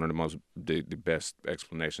is one of the best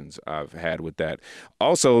explanations I've had with that.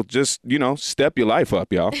 Also, just step your life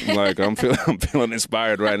up, y'all. Like I'm feeling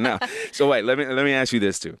inspired right now. So wait, let me ask you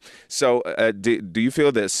this too. So do you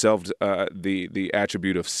feel that the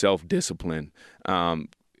attribute of self-discipline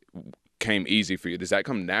came easy for you? Does that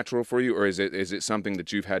come natural for you, or is it something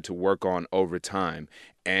that you've had to work on over time?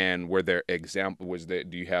 And do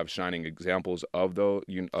you have shining examples of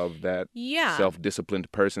that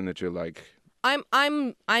self-disciplined person that you're like?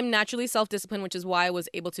 I'm naturally self-disciplined, which is why I was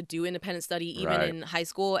able to do independent study even in high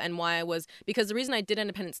school, and because the reason I did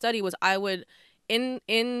independent study was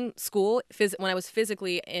in school, when I was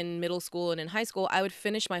physically in middle school and in high school, I would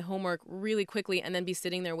finish my homework really quickly and then be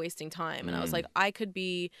sitting there wasting time. And I was like, I could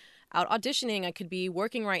be out auditioning, I could be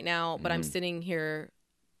working right now, but I'm sitting here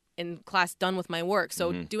in class done with my work.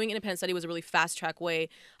 So doing independent study was a really fast track way.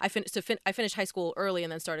 I finished high school early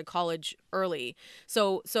and then started college early.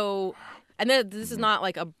 So and then this is not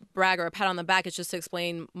like a brag or a pat on the back. It's just to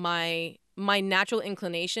explain my natural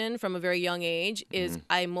inclination from a very young age is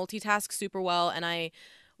I multitask super well and I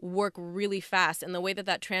work really fast. And the way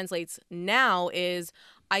that translates now is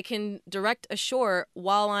I can direct a short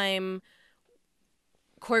while I'm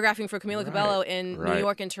choreographing for Camila Cabello in New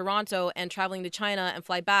York and Toronto and traveling to China and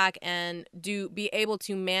fly back and be able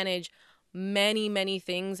to manage many, many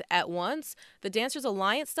things at once. The Dancers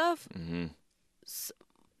Alliance stuff,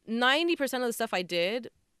 90% of the stuff I did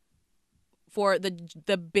for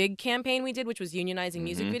the big campaign we did, which was unionizing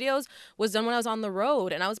music videos, was done when I was on the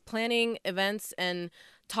road. And I was planning events and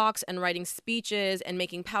talks and writing speeches and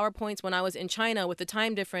making PowerPoints when I was in China with the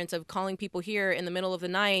time difference of calling people here in the middle of the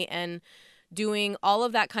night and doing all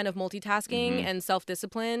of that kind of multitasking and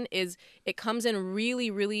self-discipline. It comes in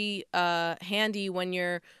really, really handy when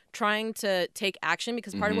you're trying to take action,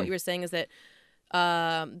 because part of what you were saying is that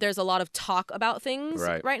there's a lot of talk about things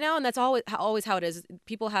right now, and that's always how it is.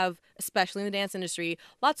 People have, especially in the dance industry,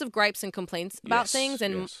 lots of gripes and complaints about things,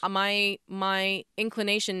 and my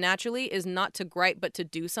inclination naturally is not to gripe but to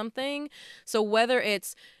do something. So whether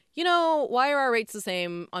it's, why are our rates the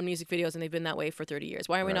same on music videos and they've been that way for 30 years?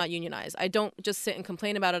 Why are we not unionized? I don't just sit and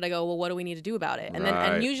complain about it. I go, well, what do we need to do about it? And then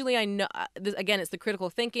and usually I know, again, it's the critical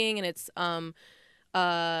thinking and it's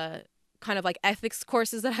kind of like ethics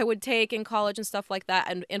courses that I would take in college and stuff like that,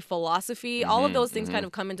 and in philosophy. All of those things kind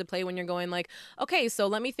of come into play when you're going like, okay, so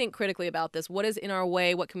let me think critically about this. What is in our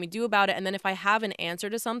way? What can we do about it? And then if I have an answer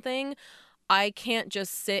to something, I can't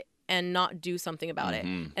just sit and not do something about it.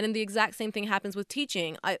 And then the exact same thing happens with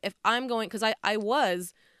teaching. If I'm going, because I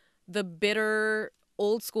was the bitter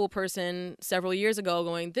old school person several years ago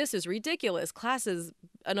going, this is ridiculous. Class is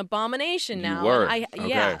an abomination now. You were. And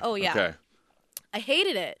Okay. I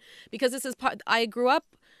hated it because this is I grew up,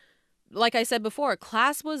 like I said before,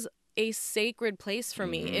 class was a sacred place for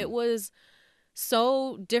me. It was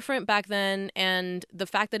so different back then, and the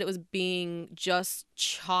fact that it was being just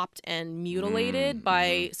chopped and mutilated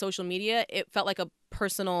by social media, it felt like a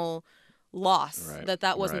personal loss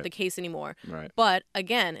that wasn't the case anymore. But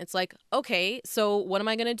again, it's like, okay, so what am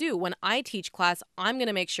I going to do? When I teach class, I'm going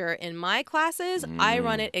to make sure in my classes I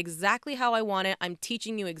run it exactly how I want it. I'm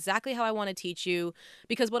teaching you exactly how I want to teach you,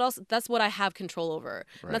 because what else? That's what I have control over.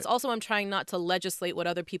 And that's also, I'm trying not to legislate what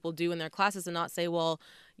other people do in their classes and not say, well,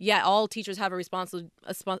 yeah, all teachers have a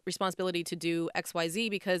responsibility to do XYZ,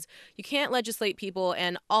 because you can't legislate people,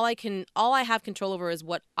 and all I have control over is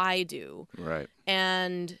what I do.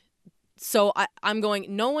 And so I'm going,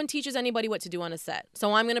 no one teaches anybody what to do on a set.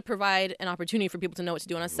 So I'm going to provide an opportunity for people to know what to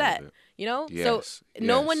do on a set. So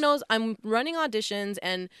no one knows. I'm running auditions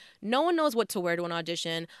and no one knows what to wear to an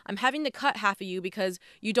audition. I'm having to cut half of you because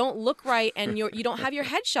you don't look right and you don't have your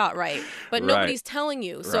headshot right. But nobody's telling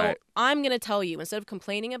you. So I'm going to tell you. Instead of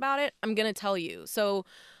complaining about it, I'm going to tell you. So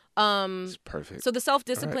it's perfect. So the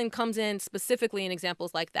self-discipline comes in specifically in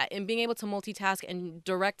examples like that, in being able to multitask and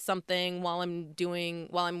direct something while I'm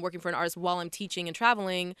working for an artist, while I'm teaching and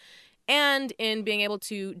traveling, and in being able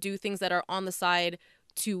to do things that are on the side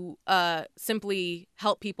to simply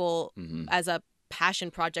help people as a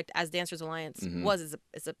passion project, as Dancers Alliance was.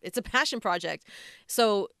 It's a passion project.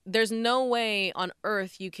 So there's no way on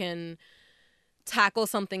earth you can tackle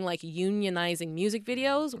something like unionizing music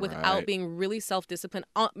videos without being really self-disciplined,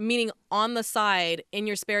 meaning on the side in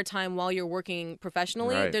your spare time while you're working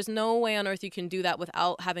professionally. There's no way on earth you can do that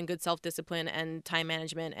without having good self-discipline and time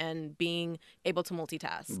management and being able to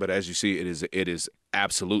multitask. But as you see, it is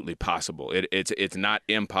absolutely possible. It's not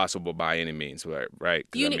impossible by any means, right?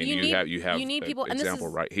 You need people, an example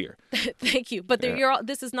right here. Thank you. But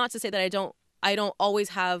this is not to say that I don't always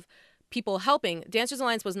have people helping. Dancers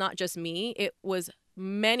Alliance was not just me. It was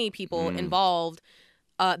many people involved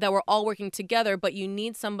that were all working together, but you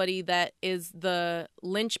need somebody that is the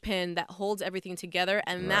linchpin that holds everything together,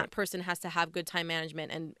 and that person has to have good time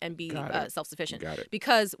management and be self-sufficient.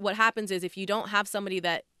 Because what happens is, if you don't have somebody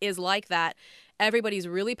that is like that, everybody's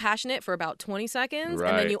really passionate for about 20 seconds,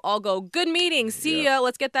 and then you all go, good meeting, see ya,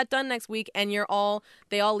 let's get that done next week, and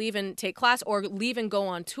they all leave and take class, or leave and go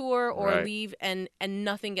on tour, or leave and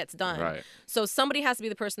nothing gets done. So somebody has to be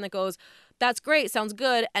the person that goes, that's great, sounds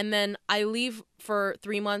good, and then I leave for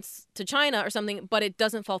 3 months to China or something, but it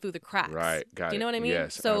doesn't fall through the cracks. Got it. Do you know what I mean?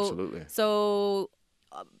 Yes, absolutely. So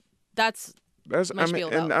that's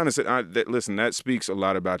And honestly, listen, that speaks a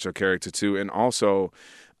lot about your character too, and also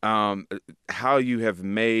how you have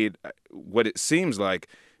made what it seems like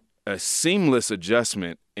a seamless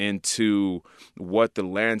adjustment into what the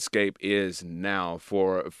landscape is now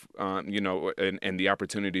for, and the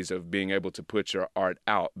opportunities of being able to put your art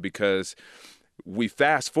out. Because we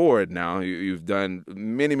fast forward now, you've done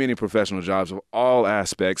many, many professional jobs of all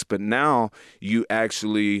aspects, but now you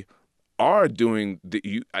actually are doing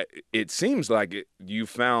it seems like you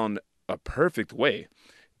found a perfect way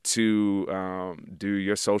to do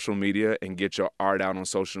your social media and get your art out on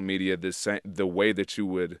social media the way that you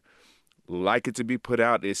would like it to be put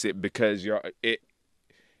out. Is it because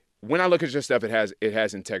when I look at your stuff, it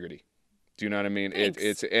has integrity. Do you know what I mean?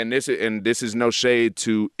 This is no shade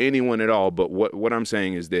to anyone at all, but what I'm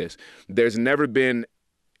saying is this: there's never been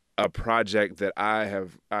a project that I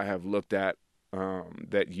have looked at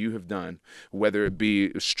that you have done, whether it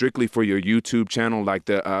be strictly for your YouTube channel, like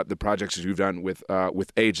the projects that you've done with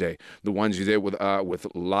AJ, the ones you did with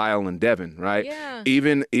Lyle and Devin, right? Yeah.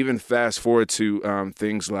 Even fast forward to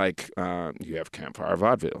things like you have Campfire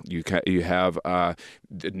Vaudeville, you have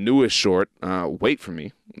the newest short, Wait For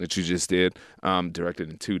Me, that you just did, directed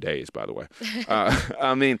in 2 days, by the way.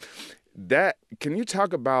 I mean, can you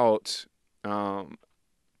talk about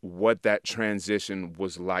what that transition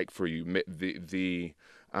was like for you, when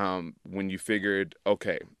you figured,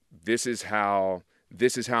 okay, this is how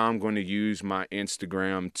I'm going to use my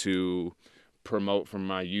Instagram to promote from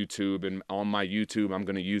my YouTube, and on my YouTube I'm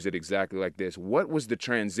going to use it exactly like this. What was the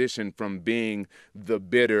transition from being the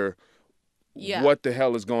bitter, what the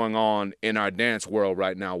hell is going on in our dance world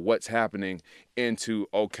right now, what's happening, into,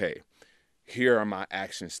 okay, here are my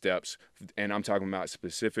action steps, and I'm talking about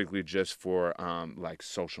specifically just for like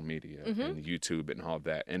social media and YouTube and all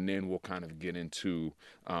that, and then we'll kind of get into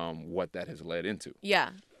what that has led into. Yeah.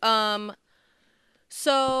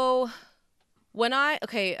 So when I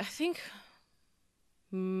think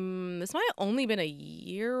this might have only been a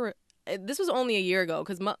year. This was only a year ago,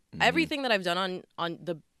 because everything that I've done on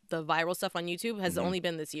the viral stuff on YouTube has only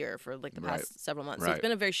been this year, for like the past several months. So it's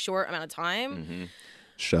been a very short amount of time.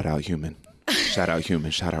 Shout out Human. Shout out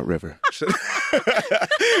Human. Shout out River.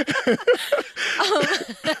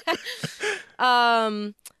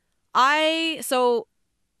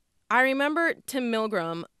 I remember Tim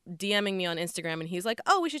Milgram DMing me on Instagram, and he's like,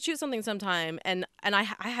 "Oh, we should shoot something sometime." And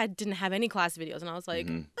I didn't have any class videos, and I was like,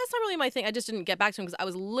 "That's not really my thing." I just didn't get back to him because I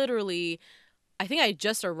was literally, I think I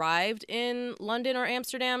just arrived in London or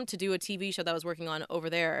Amsterdam to do a TV show that I was working on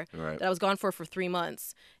over there, that I was gone for 3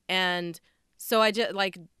 months, and so I just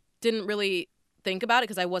didn't really think about it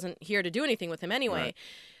because I wasn't here to do anything with him anyway. Right.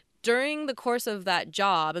 During the course of that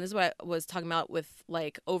job, and this is what I was talking about with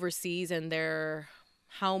overseas and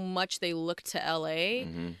how much they look to LA,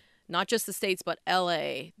 not just the States, but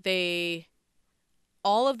LA.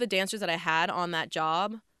 All of the dancers that I had on that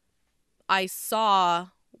job, I saw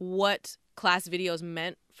what class videos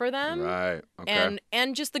meant for them. Right. Okay.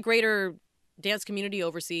 And just the greater dance community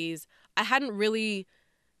overseas. I hadn't really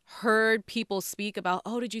heard people speak about,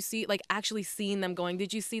 oh, did you see, actually seeing them going,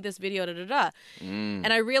 did you see this video,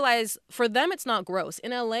 And I realized for them it's not gross.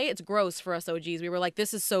 In LA it's gross for us OGs. We were like,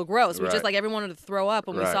 this is so gross. We just everyone wanted to throw up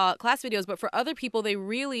when we saw class videos. But for other people, it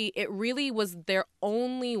really was their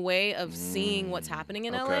only way of seeing what's happening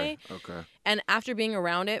in LA. Okay. And after being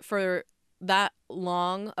around it for that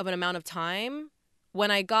long of an amount of time,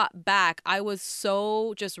 when I got back, I was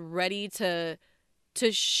so just ready to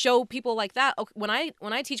show people like that. When I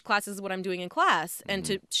teach classes, what I'm doing in class, and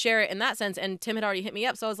to share it in that sense. And Tim had already hit me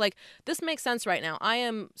up, so I was like, this makes sense right now. I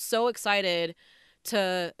am so excited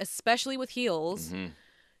to, especially with heels,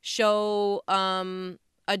 show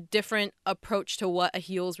a different approach to what a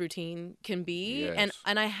heels routine can be. Yes.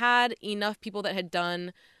 And I had enough people that had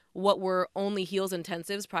done what were only heels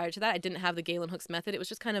intensives prior to that. I didn't have the Galen Hooks method. It was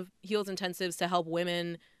just kind of heels intensives to help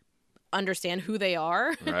women understand who they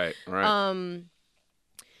are. Right.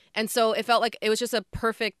 And so it felt like it was just a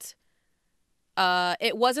perfect,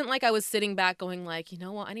 it wasn't like I was sitting back going you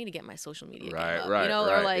know what, I need to get my social media game up, you know,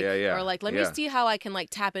 or let me see how I can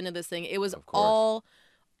tap into this thing. It was all,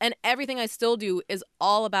 and everything I still do is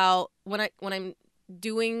all about when I'm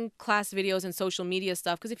doing class videos and social media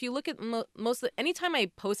stuff. Because if you look at anytime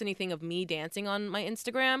I post anything of me dancing on my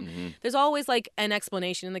Instagram, there's always an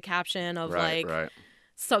explanation in the caption of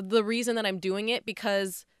so the reason that I'm doing it,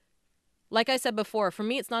 because like I said before, for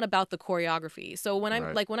me, it's not about the choreography. So when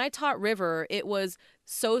when I taught River, it was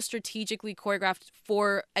so strategically choreographed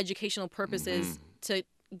for educational purposes to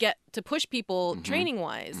push people training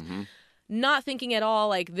wise. not thinking at all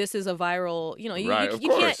like this is a viral, you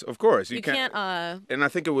of course. You can't and I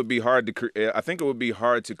think it would be hard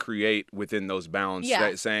to create within those bounds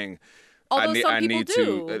saying, although some people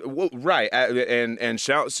do. Right. And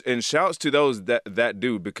shouts to those that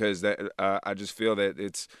do, because I just feel that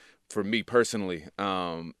it's, for me personally,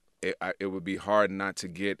 it would be hard not to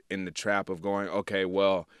get in the trap of going, okay,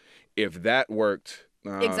 well, if that worked,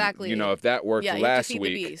 exactly, if that worked last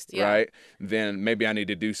week, yeah. right, then maybe I need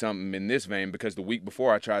to do something in this vein, because the week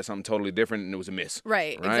before I tried something totally different and it was a miss.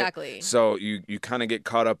 Right? Exactly. So you kind of get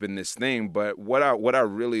caught up in this thing. But what I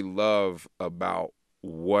really love about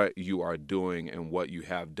what you are doing and what you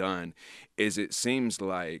have done is it seems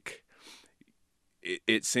like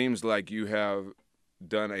you have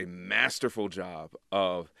done a masterful job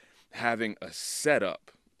of having a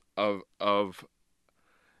setup of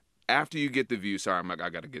after you get the views. Sorry, I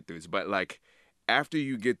got to get through this, but like after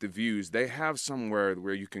you get the views, they have somewhere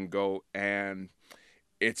where you can go, and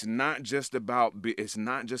it's not just about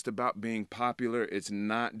being popular. It's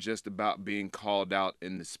not just about being called out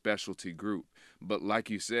in the specialty group. But like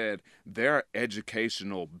you said, there are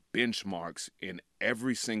educational benchmarks in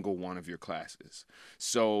every single one of your classes.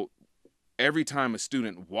 So every time a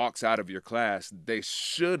student walks out of your class, they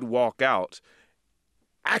should walk out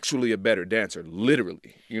actually a better dancer,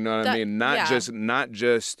 literally. You know what I mean? Not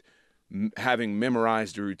just having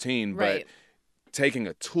memorized the routine, right, but taking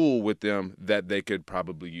a tool with them that they could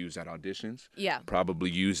probably use at auditions,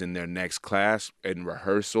 probably use in their next class, in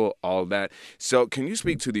rehearsal, all that. So can you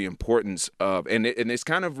speak to the importance of, and this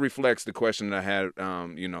kind of reflects the question that I had,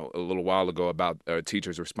 a little while ago about a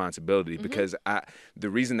teacher's responsibility, because the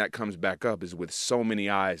reason that comes back up is with so many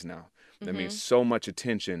eyes now. That means so much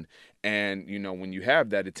attention. And, when you have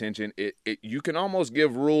that attention, you can almost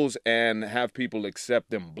give rules and have people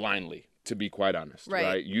accept them blindly, to be quite honest,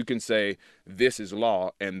 right? You can say, this is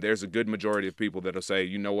law, and there's a good majority of people that'll say,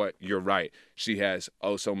 you know what, you're right. She has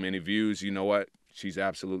so many views. You know what? She's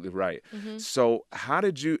absolutely right. So how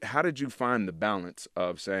did you find the balance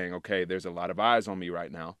of saying, okay, there's a lot of eyes on me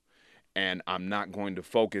right now, and I'm not going to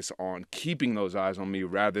focus on keeping those eyes on me,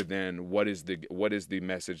 rather than what is the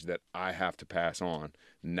message that I have to pass on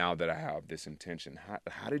now that I have this intention?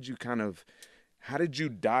 How did you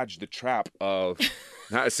dodge the trap of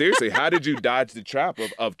seriously, how did you dodge the trap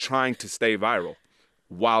of trying to stay viral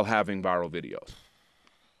while having viral videos?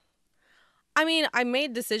 I mean, I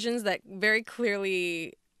made decisions that very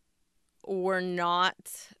clearly were not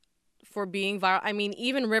for being viral. I mean,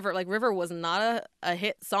 even River was not a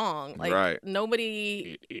hit song. Like, right.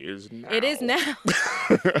 Nobody. It is now. It is now.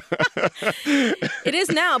 It is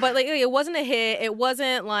now, but like it wasn't a hit. It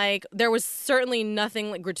wasn't like, there was certainly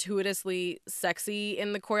nothing like gratuitously sexy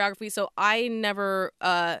in the choreography. So I never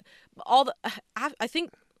I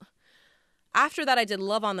think after that I did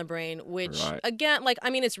Love on the Brain, which again, like, I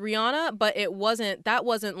mean, it's Rihanna, but that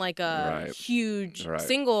wasn't like a huge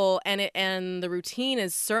single, and the routine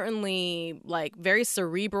is certainly like very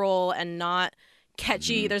cerebral and not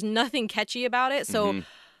catchy. There's nothing catchy about it. So,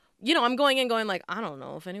 I'm going in going like, I don't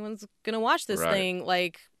know if anyone's going to watch this thing.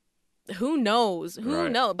 Like, who knows? Who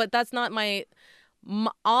knows? But that's not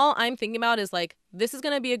all I'm thinking about is like, this is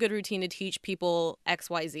going to be a good routine to teach people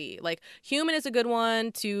XYZ. Like, Human is a good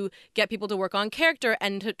one to get people to work on character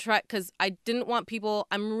and to try, because I didn't want people,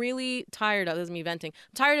 I'm really tired of, this is me venting,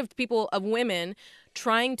 I'm tired of women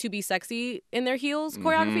trying to be sexy in their heels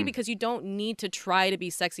choreography, because you don't need to try to be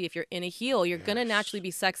sexy if you're in a heel. You're going to naturally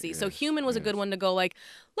be sexy. So Human was a good one to go like,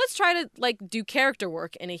 let's try to like do character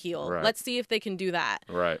work in a heel. Let's see if they can do that.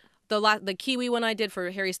 The Kiwi one I did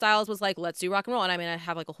for Harry Styles was like, let's do rock and roll. And I mean, I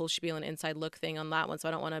have like a whole spiel and inside look thing on that one, so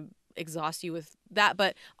I don't want to exhaust you with that.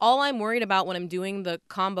 But all I'm worried about when I'm doing the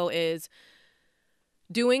combo is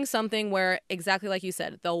doing something where, exactly like you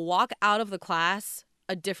said, they'll walk out of the class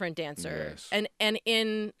a different dancer. And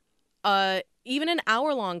in even an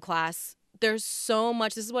hour-long class, there's so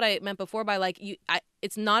much. This is what I meant before by like,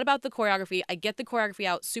 it's not about the choreography. I get the choreography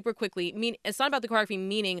out super quickly. It's not about the choreography,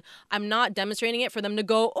 meaning I'm not demonstrating it for them to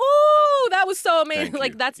go, oh, that was so amazing.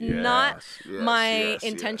 Like, that's not my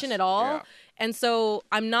intention at all. And so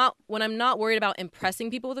when I'm not worried about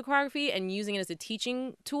impressing people with the choreography and using it as a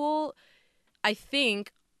teaching tool, I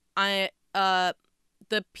think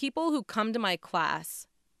the people who come to my class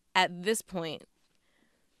at this point,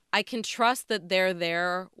 I can trust that they're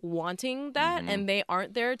there wanting that and they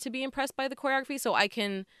aren't there to be impressed by the choreography. So I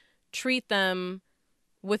can treat them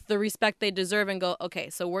with the respect they deserve and go, okay,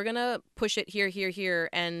 so we're going to push it here, here, here.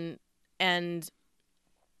 And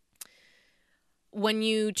when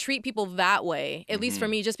you treat people that way, at least for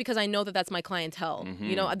me, just because I know that that's my clientele,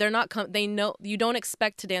 you know, they're not, they know, you don't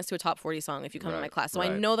expect to dance to a top 40 song if you come to my class. So I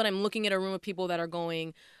know that I'm looking at a room of people that are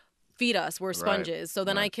going, feed us, we're sponges. So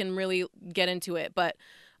then I can really get into it. But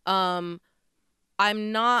I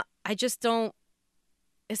just don't,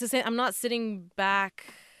 it's the same, I'm not sitting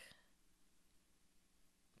back.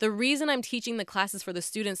 The reason I'm teaching the classes for the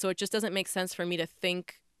students, so it just doesn't make sense for me to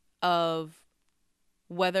think of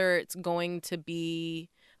whether it's going to be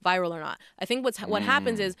viral or not. I think what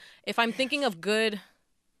happens is if I'm thinking of good,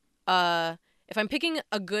 if I'm picking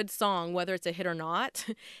a good song, whether it's a hit or not,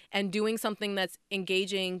 and doing something that's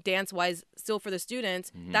engaging dance-wise still for the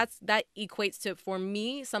students, that equates to, for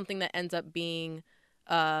me, something that ends up being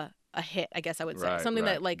a hit, I guess I would say. Something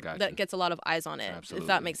that that gets a lot of eyes on it, if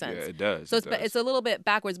that makes sense. Yeah, it does. So it's a little bit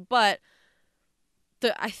backwards, but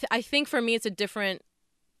I think for me it's a different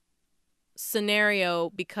scenario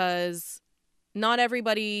because not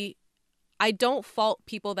everybody, I don't fault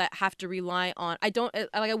people that have to rely on,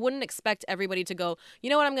 I wouldn't expect everybody to go, you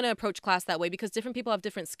know what, I'm going to approach class that way, because different people have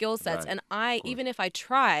different skill sets. And even if I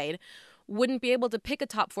tried, wouldn't be able to pick a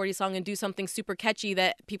top 40 song and do something super catchy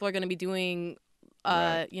that people are going to be doing,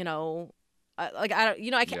 you know, like I don't, you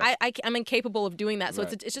know, I'm incapable of doing that. So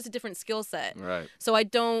it's just a different skill set. Right. So I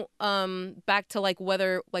don't, back to like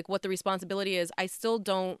whether, like what the responsibility is, I still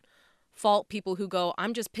don't fault people who go,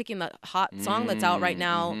 I'm just picking the hot song that's out right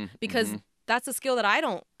now, because that's a skill that I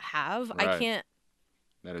don't have. I can't.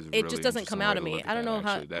 That is it just doesn't come out of me. I don't know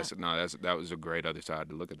how. That was a great other side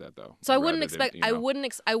to look at that though. So I wouldn't expect. I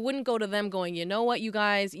wouldn't go to them going, you know what, you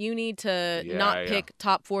guys, you need to not pick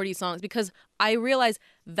top 40 songs, because I realize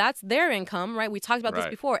that's their income, right? We talked about this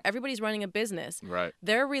before. Everybody's running a business. Right.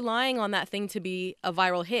 They're relying on that thing to be a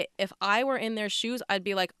viral hit. If I were in their shoes, I'd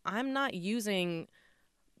be like, I'm not using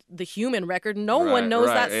the human record. No one knows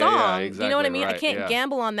that song. Yeah, exactly, you know what I mean? I can't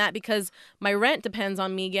gamble on that because my rent depends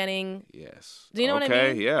on me getting. Yes. Do you know what I mean?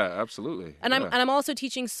 Okay. Yeah. Absolutely. And I'm also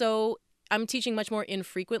teaching. So I'm teaching much more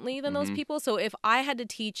infrequently than those people. So if I had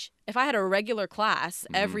a regular class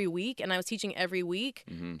every week and I was teaching every week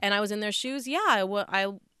and I was in their shoes, I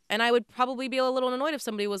would probably be a little annoyed if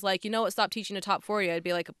somebody was like, you know what, stop teaching a top 40. I'd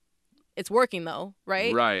be like, it's working though,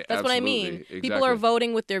 right? Right. That's absolutely. what I mean. Exactly. People are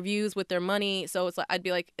voting with their views, with their money. So it's like, I'd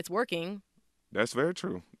be like, it's working. That's very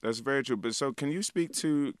true. That's very true. But so can you speak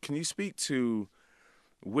to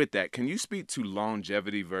with that? Can you speak to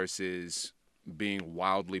longevity versus being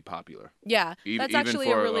wildly popular? Yeah, that's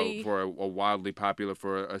actually for a wildly popular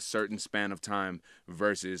for a certain span of time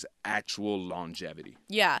versus actual longevity.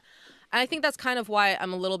 Yeah. I think that's kind of why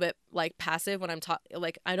I'm a little bit like passive when I'm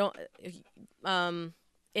like I don't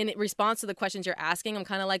in response to the questions you're asking, I'm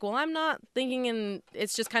kind of like, well, I'm not thinking, and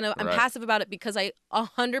it's just kind of, I'm passive about it because I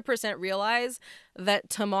 100% realize that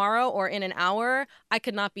tomorrow or in an hour, I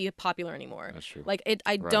could not be popular anymore. That's true. Like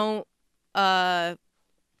I don't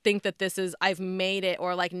think that this is, I've made it,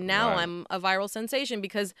 or like now I'm a viral sensation,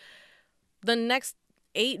 because the next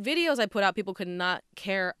 8 videos I put out, people could not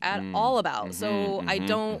care at all about. So I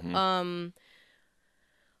don't,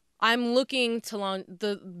 I'm looking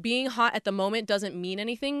to being hot at the moment doesn't mean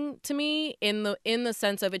anything to me in the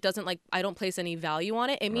sense of it doesn't, like, I don't place any value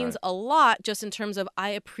on it. It means a lot just in terms of I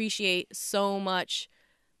appreciate so much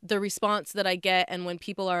the response that I get, and when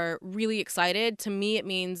people are really excited, to me it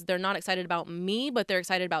means they're not excited about me, but they're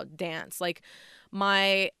excited about dance. Like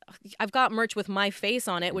I've got merch with my face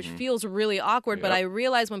on it, which feels really awkward, but I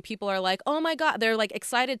realize when people are like, oh my God, they're like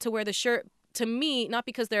excited to wear the shirt to me, not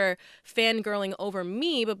because they're fangirling over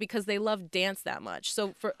me, but because they love dance that much.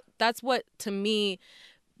 So that's what, to me,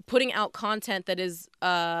 putting out content that is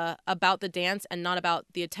about the dance and not about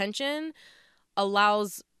the attention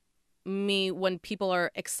allows me, when people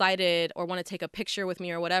are excited or want to take a picture with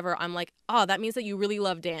me or whatever, I'm like, oh, that means that you really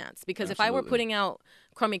love dance. Because if I were putting out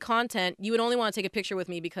crummy content, you would only want to take a picture with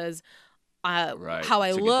me because how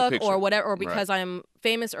I look or whatever, or because I'm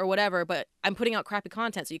famous or whatever, but I'm putting out crappy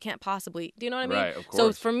content, so you can't possibly, do you know what I mean? Right, of course.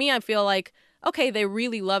 So for me, I feel like, okay, they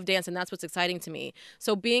really love dance, and that's what's exciting to me.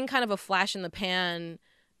 So being kind of a flash in the pan,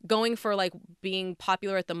 going for like being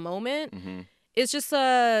popular at the moment is just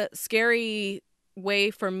a scary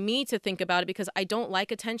way for me to think about it, because I don't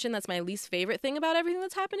like attention. That's my least favorite thing about everything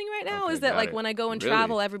that's happening right now, is that like when I go and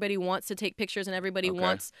travel, everybody wants to take pictures and everybody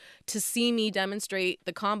wants to see me demonstrate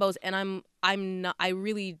the combos, and I'm not, I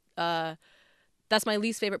really that's my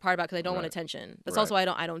least favorite part about it, because I don't want attention. That's also why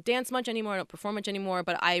I don't dance much anymore, I don't perform much anymore,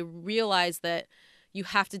 but I realize that you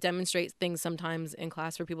have to demonstrate things sometimes in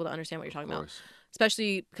class for people to understand what you're talking about,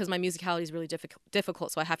 especially because my musicality is really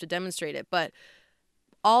difficult, so I have to demonstrate it. But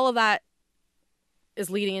all of that is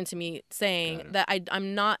leading into me saying that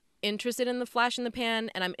I'm not interested in the flash in the pan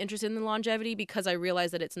and I'm interested in the longevity because I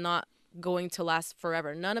realize that it's not going to last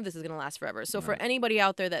forever. None of this is going to last forever. So for anybody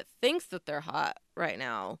out there that thinks that they're hot right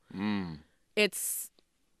now,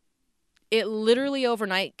 it literally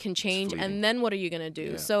overnight can change. And then what are you going to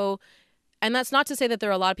do? Yeah. So, and that's not to say that there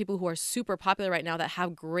are a lot of people who are super popular right now that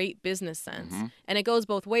have great business sense. And it goes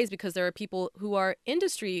both ways because there are people who are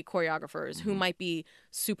industry choreographers who might be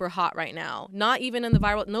super hot right now. Not even in the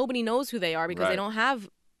viral, nobody knows who they are because they don't have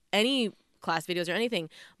any class videos or anything.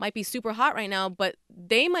 Might be super hot right now, but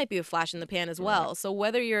they might be a flash in the pan as well. So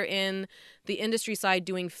whether you're in the industry side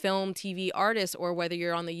doing film, TV artists, or whether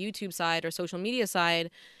you're on the YouTube side or social media side,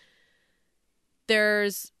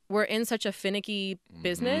 we're in such a finicky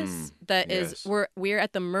business that is we're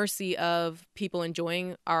at the mercy of people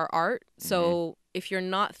enjoying our art. So if you're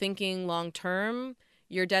not thinking long term,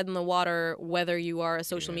 you're dead in the water, whether you are a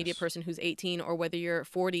social media person who's 18 or whether you're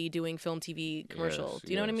 40 doing film, TV commercials.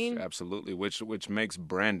 Do you know what I mean? Absolutely. Which makes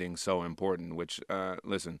branding so important, which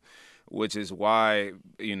is why,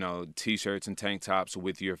 T-shirts and tank tops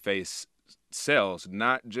with your face sells.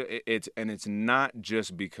 It's not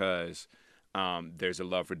just because there's a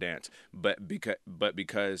love for dance, but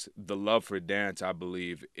because the love for dance, I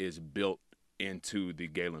believe, is built into the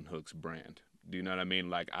Galen Hooks brand. Do you know what I mean?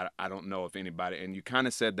 Like, I don't know if anybody, and you kind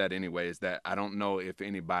of said that anyway, is that I don't know if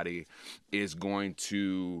anybody is going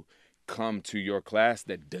to come to your class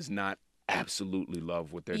that does not absolutely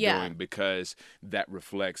love what they're doing, because that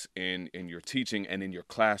reflects in your teaching and in your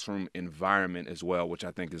classroom environment as well, which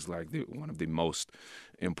I think is like one of the most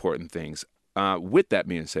important things. With that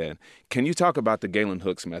being said, can you talk about the Galen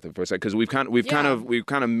Hooks method for a second? Because we've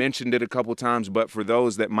kind of mentioned it a couple times, but for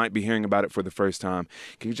those that might be hearing about it for the first time,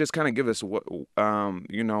 can you just kind of give us what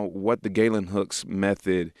the Galen Hooks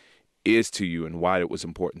method is to you and why it was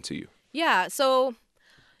important to you? Yeah. So,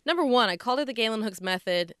 number one, I called it the Galen Hooks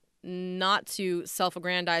method not to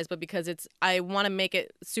self-aggrandize, but because I want to make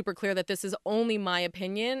it super clear that this is only my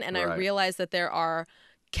opinion, and I realize that there are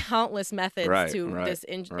countless methods to this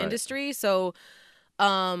industry. So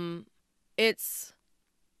it's,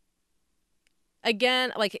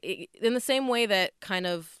 again, like in the same way that kind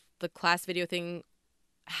of the class video thing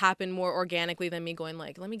happened more organically than me going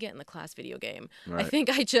like, let me get in the class video game. I think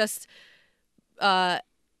I just, as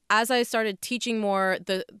I started teaching more,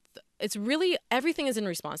 it's really, everything is in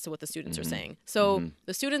response to what the students are saying. So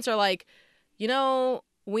the students are like,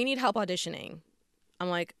 we need help auditioning. I'm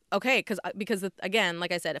like, okay, because again,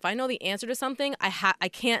 like I said, if I know the answer to something, I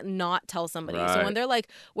can't not tell somebody. So when they're like,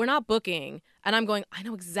 we're not booking, and I'm going, I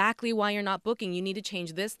know exactly why you're not booking. You need to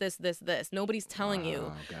change this. Nobody's telling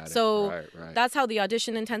you. So that's how the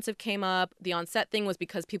audition intensive came up. The on-set thing was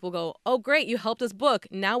because people go, oh, great, you helped us book.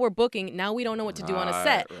 Now we're booking. Now we don't know what to do on a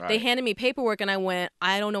set. They handed me paperwork, and I went,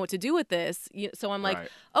 I don't know what to do with this. So I'm like,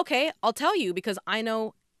 okay, I'll tell you because I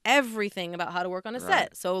know everything about how to work on a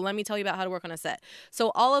set. So let me tell you about how to work on a set.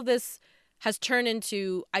 So all of this has turned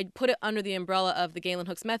into, I put it under the umbrella of the Galen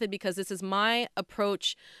Hooks method because this is my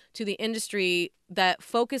approach to the industry that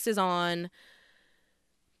focuses on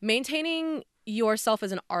maintaining yourself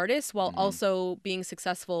as an artist while also being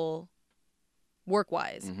successful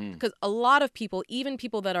work-wise. Because a lot of people, even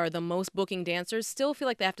people that are the most booking dancers, still feel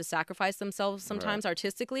like they have to sacrifice themselves sometimes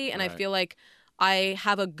artistically. And I feel like I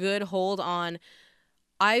have a good hold on,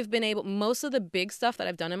 most of the big stuff that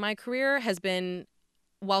I've done in my career has been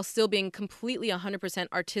while still being completely 100%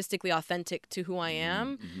 artistically authentic to who I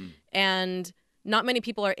am. And not many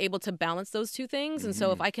people are able to balance those two things. And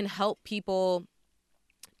so if I can help people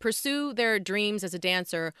pursue their dreams as a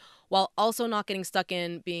dancer while also not getting stuck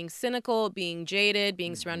in being cynical, being jaded,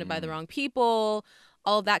 being surrounded by the wrong people,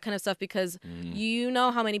 all of that kind of stuff, because you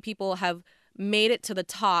know how many people have made it to the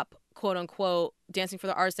top, quote unquote, dancing for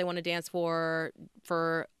the artists they want to dance for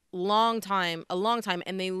a long time,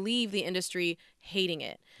 and they leave the industry hating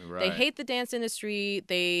it. They hate the dance industry.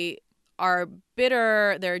 They are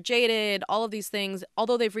bitter. They're jaded, all of these things,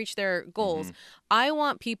 although they've reached their goals. I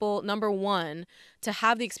want people, number one, to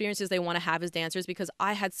have the experiences they want to have as dancers, because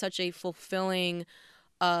I had such a fulfilling,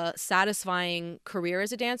 satisfying career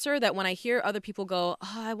as a dancer that when I hear other people go,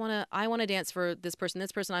 oh, I want to dance for this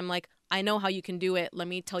person, I'm like, I know how you can do it. Let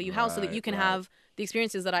me tell you how, so that you can have the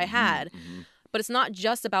experiences that I had. But it's not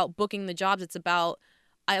just about booking the jobs. It's about,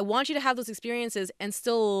 I want you to have those experiences and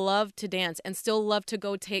still love to dance and still love to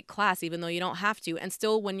go take class, even though you don't have to. And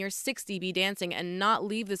still, when you're 60, be dancing and not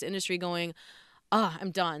leave this industry going,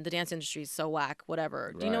 I'm done. The dance industry is so whack,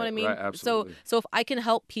 whatever. Do you know what I mean? Absolutely. So if I can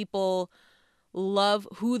help people love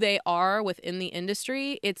who they are within the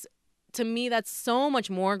industry, it's to me, that's so much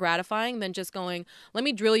more gratifying than just going, let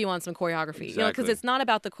me drill you on some choreography. Exactly. Because it's not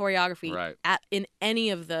about the choreography in any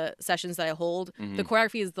of the sessions that I hold. The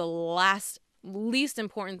choreography is the least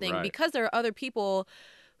important thing because there are other people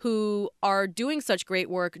who are doing such great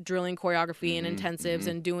work drilling choreography and intensives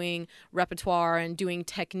and doing repertoire and doing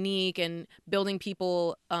technique and building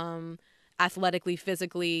people athletically,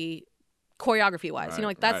 physically, choreography-wise.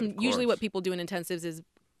 That's usually what people do in intensives is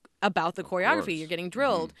about the choreography. You're getting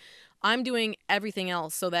drilled. I'm doing everything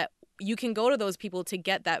else so that you can go to those people to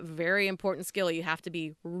get that very important skill. You have to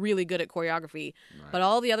be really good at choreography. But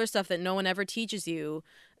all the other stuff that no one ever teaches you,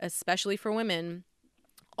 especially for women,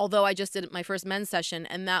 although I just did my first men's session,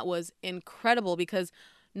 and that was incredible because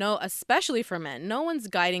especially for men, no one's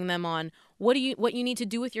guiding them on what you need to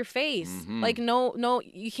do with your face. Like no,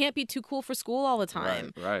 you can't be too cool for school all the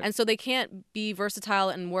time. And so they can't be versatile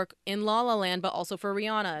and work in La La Land, but also for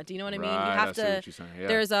Rihanna. Do you know what I mean? You have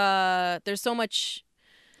to. There's so much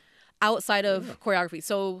outside of choreography.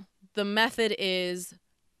 So the method is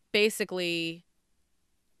basically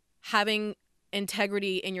having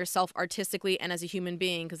integrity in yourself artistically and as a human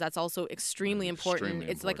being, because that's also extremely important.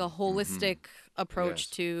 It's like a holistic approach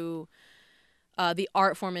to the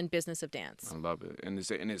art form and business of dance. I love it, and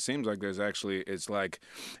it seems like there's actually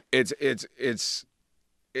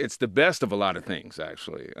it's the best of a lot of things,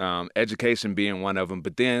 actually. Education being one of them,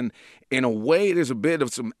 but then in a way, there's a bit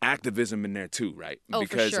of some activism in there too, right?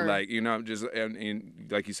 Because, for sure. just and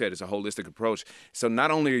like you said, it's a holistic approach. So not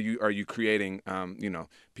only are you creating,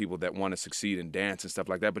 people that want to succeed in dance and stuff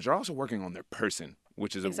like that, but you're also working on their person,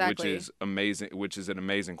 which is amazing. Which is an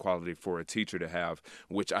amazing quality for a teacher to have.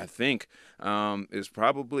 Which I think is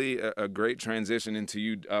probably a great transition into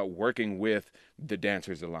you working with the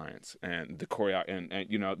Dancers Alliance and the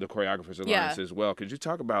the Choreographers Alliance as well. Could you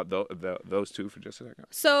talk about those two for just a second?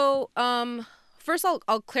 So, first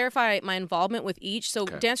I'll clarify my involvement with each. So,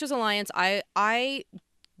 Dancers Alliance, I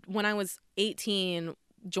when I was 18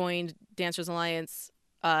 joined Dancers Alliance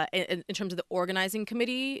in terms of the organizing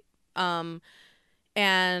committee, and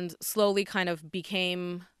slowly kind of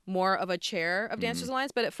became more of a chair of Dancers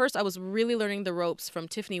Alliance. But at first I was really learning the ropes from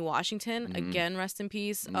Tiffany Washington. Again, rest in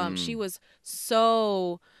peace. She was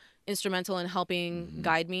so instrumental in helping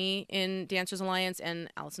guide me in Dancers Alliance,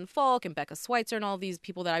 and Allison Falk and Becca Schweitzer and all these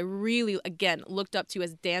people that I really, again, looked up to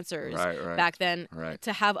as dancers back then.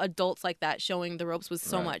 To have adults like that showing the ropes was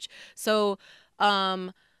so much. So,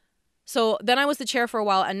 so then I was the chair for a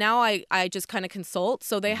while, and now I just kind of consult.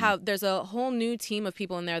 So there's a whole new team of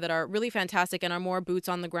people in there that are really fantastic and are more boots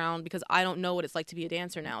on the ground, because I don't know what it's like to be a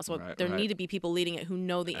dancer now. So there need to be people leading it who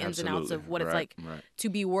know the ins and outs of what it's like to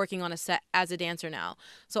be working on a set as a dancer now.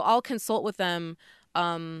 So I'll consult with them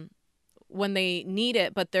when they need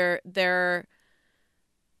it, but they're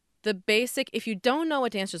the basic. If you don't know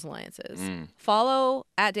what Dancers Alliance is, follow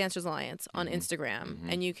 @Dancers Alliance on Instagram,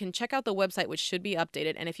 and you can check out the website, which should be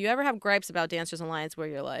updated. And if you ever have gripes about Dancers Alliance where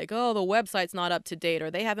you're like, oh, the website's not up to date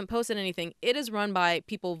or they haven't posted anything, it is run by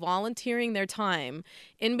people volunteering their time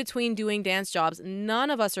in between doing dance jobs.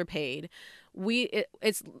 None of us are paid.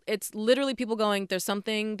 It's literally people going, there's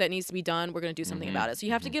something that needs to be done, we're going to do something about it. So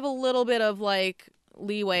you have to give a little bit of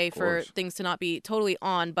leeway for things to not be totally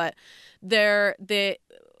on, but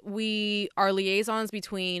we are liaisons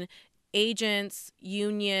between agents,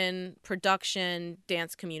 union, production,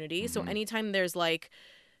 dance community. So anytime there's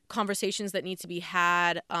conversations that need to be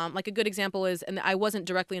had, a good example is, and I wasn't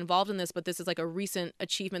directly involved in this, but this is a recent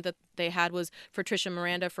achievement that they had, was for Trisha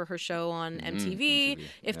Miranda for her show on MTV.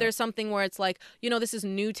 If there's something where it's this is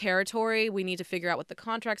new territory, we need to figure out what the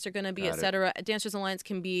contracts are going to be, etc. Dancers Alliance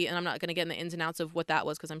can be, and I'm not going to get in the ins and outs of what that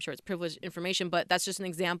was because I'm sure it's privileged information, but that's just an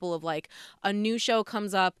example of a new show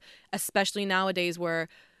comes up, especially nowadays where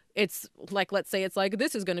it's let's say it's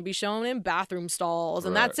this is going to be shown in bathroom stalls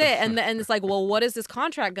and that's it. And it's well, what is this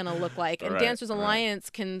contract going to look like? And Dancers Alliance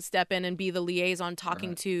can step in and be the liaison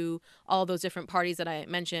talking to all those different parties that I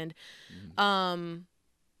mentioned.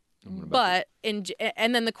 But and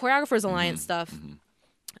then the Choreographers Alliance stuff,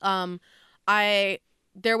 there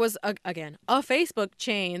was a Facebook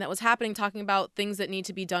chain that was happening talking about things that need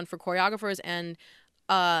to be done for choreographers, and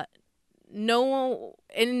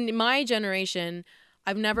in my generation,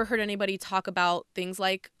 I've never heard anybody talk about things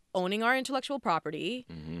like owning our intellectual property,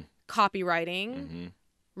 copywriting,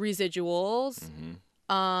 residuals,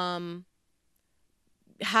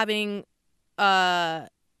 having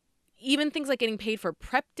even things like getting paid for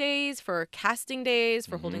prep days, for casting days,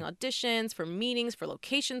 for holding auditions, for meetings, for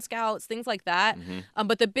location scouts, things like that.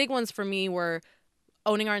 But the big ones for me were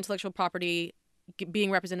owning our intellectual property, being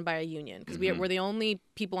represented by a union, because we're the only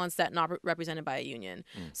people on set not represented by a union.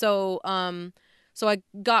 So So I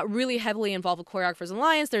got really heavily involved with Choreographers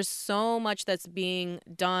Alliance. There's so much that's being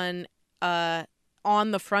done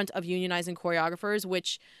on the front of unionizing choreographers,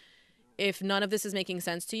 which if none of this is making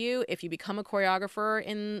sense to you, if you become a choreographer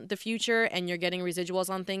in the future and you're getting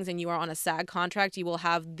residuals on things and you are on a SAG contract, you will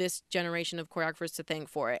have this generation of choreographers to thank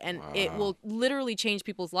for it. And it will literally change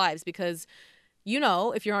people's lives because, you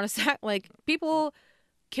know, if you're on a SAG, like, people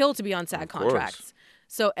kill to be on SAG contracts.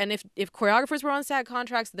 So, and if choreographers were on SAG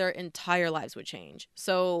contracts, their entire lives would change.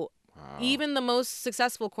 So even the most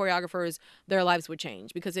successful choreographers, their lives would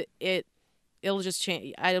change because it'll just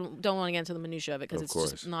change. I don't want to get into the minutia of it because it's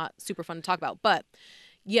just not super fun to talk about. But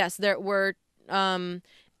yes, there were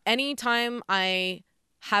anytime I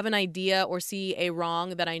have an idea or see a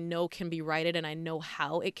wrong that I know can be righted and I know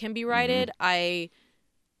how it can be righted, I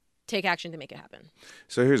take action to make it happen.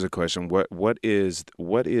 So here's a question: what is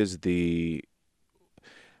the,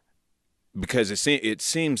 because it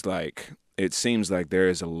seems like there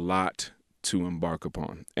is a lot to embark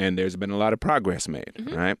upon, and there's been a lot of progress made,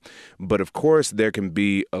 right? But of course, there can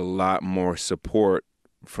be a lot more support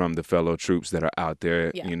from the fellow troops that are out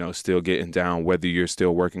there, you know, still getting down, whether you're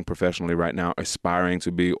still working professionally right now, aspiring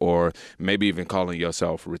to be, or maybe even calling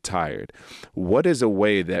yourself retired. What is a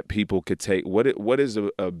way that people could take, what is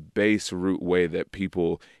a base root way that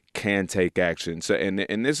people can take action? So, and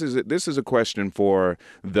this is a question for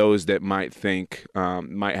those that might think,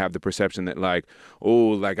 might have the perception that, like, oh,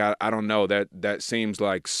 like, I don't know, that seems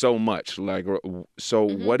like so much, like, so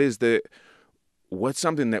what's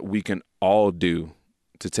something that we can all do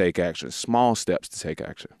to take action, small steps to take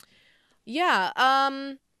action? Yeah.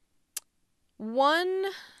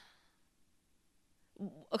 One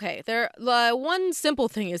simple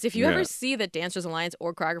thing is, if you ever see that Dancers Alliance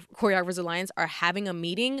or Choreographers Alliance are having a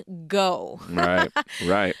meeting, go.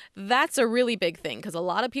 Right. That's a really big thing, because a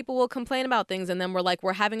lot of people will complain about things and then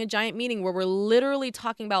we're having a giant meeting where we're literally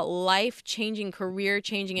talking about life-changing,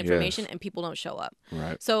 career-changing information, and people don't show up.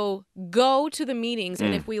 Right. So go to the meetings,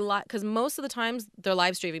 and if we because most of the times they're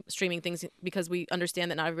live streaming things because we understand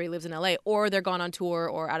that not everybody lives in LA, or they're gone on tour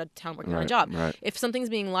or out of town working on a job. Right. If something's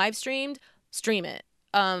being live streamed, stream it.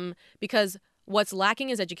 Because what's lacking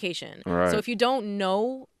is education. Right. So if you don't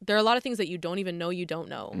know, there are a lot of things that you don't even know you don't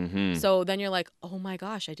know. So then you're like, oh my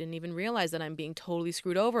gosh, I didn't even realize that I'm being totally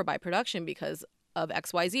screwed over by production because of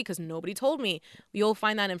XYZ, because nobody told me. You'll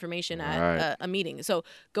find that information at a meeting. So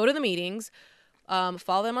go to the meetings.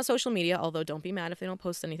 Follow them on social media, although don't be mad if they don't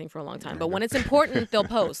post anything for a long time. But when it's important, they'll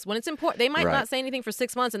post. When it's important, they might not say anything for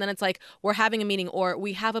 6 months, and then it's like, we're having a meeting, or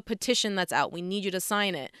we have a petition that's out. We need you to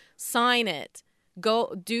sign it. Sign it.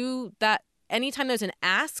 Go do that. Anytime there's an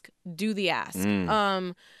ask, do the ask.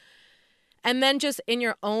 And then just in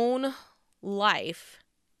your own life,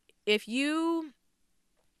 I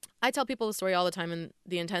tell people the story all the time in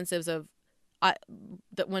the intensives of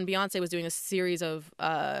that when Beyonce was doing a series of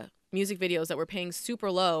music videos that were paying super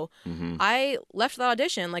low, I left the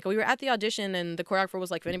audition. Like, we were at the audition and the choreographer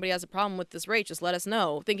was like, if anybody has a problem with this rate, just let us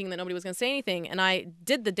know, thinking that nobody was going to say anything. And I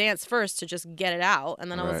did the dance first to just get it out. And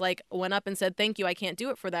then I was like, went up and said, thank you, I can't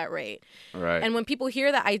do it for that rate. Right. And when people hear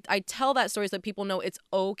that, I tell that story so that people know it's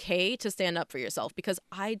okay to stand up for yourself, because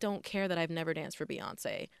I don't care that I've never danced for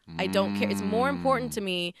Beyonce. I don't care. It's more important to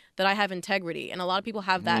me that I have integrity. And a lot of people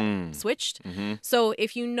have that switched. So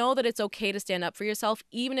if you know that it's okay to stand up for yourself,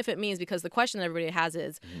 even if it means, because the question that everybody has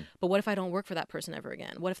is, but what if I don't work for that person ever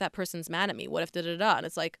again? What if that person's mad at me? What if da-da-da? And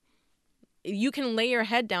it's like, you can lay your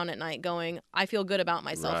head down at night going, I feel good about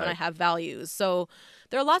myself and I have values. So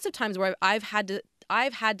there are lots of times where I've had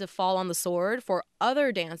to fall on the sword for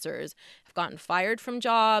other dancers, have gotten fired from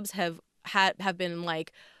jobs, have been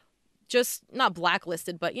like, just not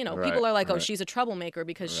blacklisted, but people are like, oh, she's a troublemaker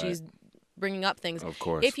because she's bringing up things. Of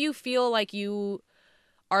course. If you feel like you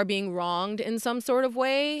are being wronged in some sort of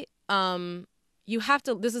way, you have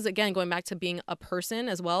to, this is again going back to being a person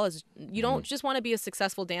as well, as you don't just want to be a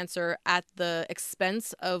successful dancer at the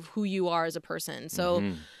expense of who you are as a person. So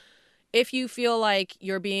if you feel like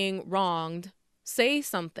you're being wronged, say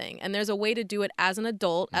something. And there's a way to do it as an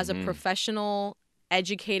adult, as a professional,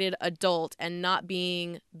 educated adult, and not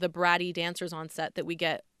being the bratty dancers on set that we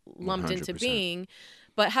get lumped 100%. Into being.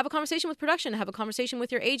 But have a conversation with production, have a conversation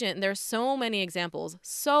with your agent. And there are so many examples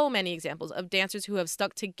of dancers who have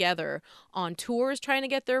stuck together on tours trying to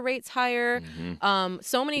get their rates higher.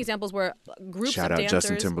 So many examples where groups Shout of out dancers.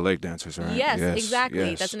 Justin Timberlake dancers, right? Yes, exactly.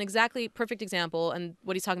 Yes. That's an exactly perfect example. And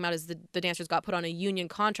what he's talking about is the dancers got put on a union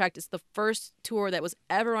contract. It's the first tour that was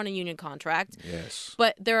ever on a union contract. Yes.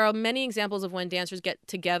 But there are many examples of when dancers get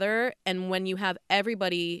together, and when you have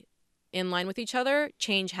everybody in line with each other,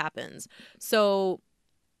 change happens. So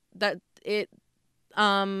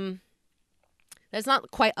It's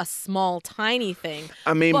not quite a small, tiny thing.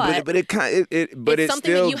 I mean, but it's something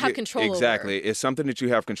still, that you have control over. Exactly. It's something that you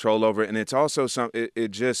have control over, and it's also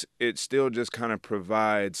it still just kind of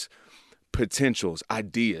provides potentials,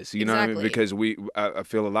 ideas, you know what I mean? Because I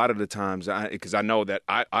feel a lot of the times, because I know that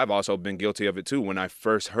I've also been guilty of it too. When I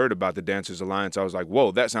first heard about the Dancers Alliance, I was like,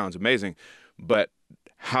 whoa, that sounds amazing. But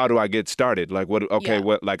how do I get started? Like,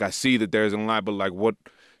 like I see that there's a line, but like what?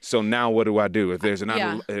 So now what do I do? If there's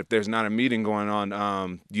not a meeting going on,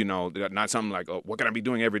 not something like, oh, what can I be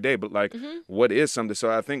doing every day? But like, what is something? So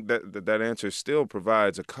I think that answer still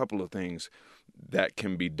provides a couple of things that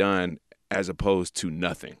can be done as opposed to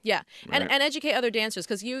nothing. Yeah, right? and educate other dancers,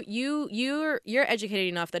 because you're educated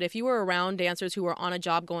enough that if you were around dancers who were on a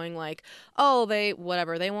job going like, oh,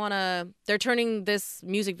 they're turning this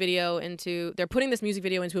music video they're putting this music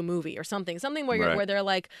video into a movie or something where they're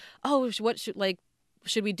like, oh,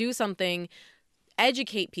 should we do something?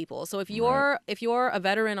 Educate people. So if you're a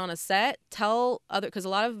veteran on a set, tell other, because a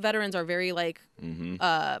lot of veterans are very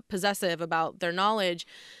possessive about their knowledge,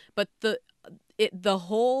 but the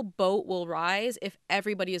whole boat will rise if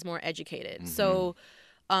everybody is more educated. So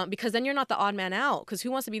because then you're not the odd man out, because who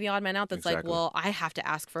wants to be the odd man out that's like, well, I have to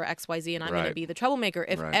ask for XYZ and I'm going to be the troublemaker.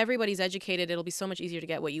 If everybody's educated, it'll be so much easier to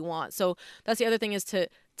get what you want. So that's the other thing, is to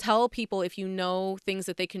tell people if you know things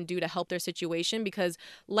that they can do to help their situation. Because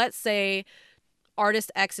let's say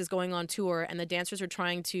artist X is going on tour and the dancers are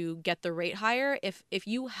trying to get the rate higher. If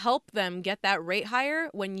you help them get that rate higher,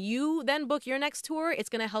 when you then book your next tour, it's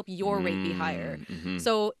going to help your rate be higher.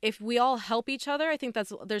 So if we all help each other, I think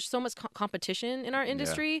there's so much competition in our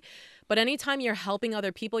industry. But anytime you're helping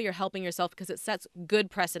other people, you're helping yourself, because it sets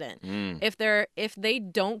good precedent. If they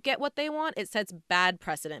don't get what they want, it sets bad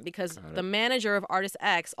precedent, because the manager of artist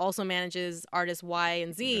X also manages artist Y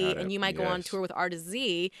and Z, and you might go on tour with artist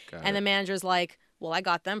Z, and the manager's like, well, I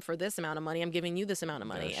got them for this amount of money, I'm giving you this amount of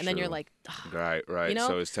money. Then you're like, oh. Right. You know?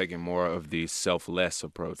 So it's taking more of the selfless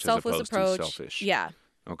approach as opposed to selfish. Yeah.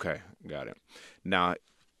 Okay, got it. Now,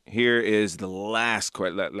 here is the last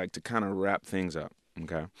question, like to kind of wrap things up,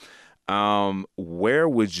 okay? Where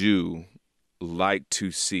would you like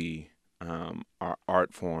to see our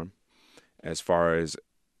art form, as far as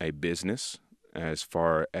a business, as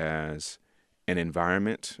far as an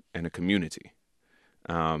environment and a community,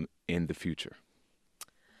 in the future?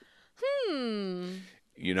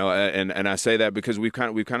 You know, and I say that because we've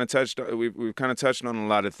kind of touched on a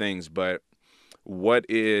lot of things, but what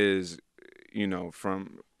is, you know,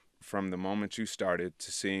 from the moment you started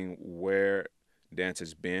to seeing where dance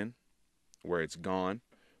has been, where it's gone,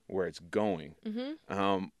 where it's going,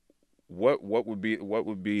 what would be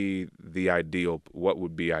ideal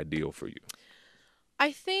for you?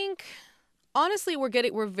 I think honestly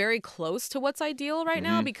we're very close to what's ideal right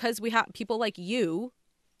now, because we have people like you.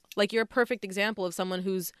 Like, you're a perfect example of someone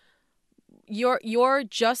who's you're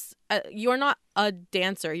not a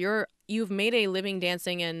dancer. You've made a living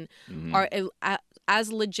dancing and are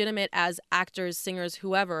as legitimate as actors, singers,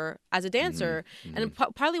 whoever, as a dancer. And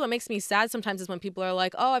partly what makes me sad sometimes is when people are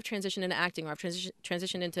like, oh, I've transitioned into acting, or I've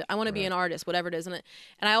transitioned into, I want to be an artist, whatever it is. And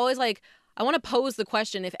I always I want to pose the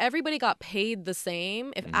question, if everybody got paid the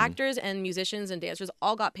same, if actors and musicians and dancers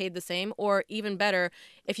all got paid the same, or even better,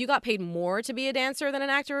 if you got paid more to be a dancer than an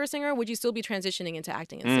actor or a singer, would you still be transitioning into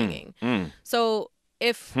acting and singing? So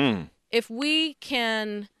if we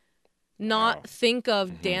can not think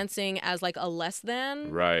of dancing as like a less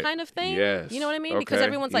than kind of thing. Yes. You know what I mean? Because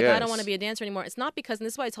everyone's like, I don't want to be a dancer anymore. It's not because, and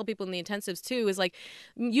this is why I tell people in the intensives too, is like,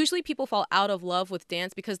 usually people fall out of love with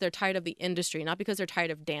dance because they're tired of the industry, not because they're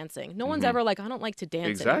tired of dancing. No one's ever like, I don't like to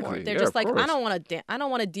dance anymore. They're just like, I don't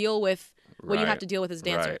want to deal with what you have to deal with as a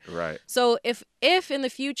dancer. Right. So if in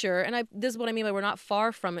the future, and this is what I mean by we're not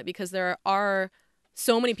far from it, because there are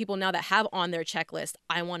so many people now that have on their checklist,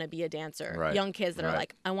 I want to be a dancer. Young kids that are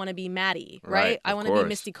like, I want to be Maddie, right? I want to be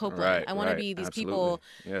Misty Copeland. I want to be these people.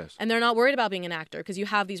 Yes. And they're not worried about being an actor, because you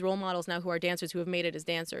have these role models now who are dancers who have made it as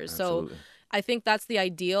dancers. So I think that's the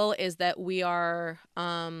ideal, is that we are,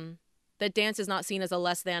 that dance is not seen as a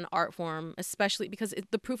less than art form, especially because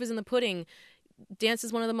the proof is in the pudding. Dance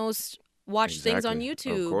is one of the most watched things on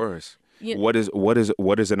YouTube. Of course. What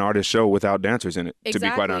is an artist show without dancers in it? Exactly.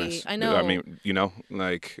 To be quite honest, I know. I mean, you know,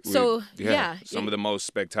 like some of the most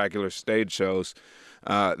spectacular stage shows,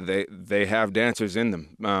 they have dancers in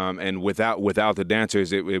them, and without the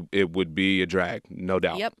dancers, it would be a drag, no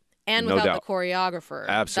doubt. Yep. And without the choreographer.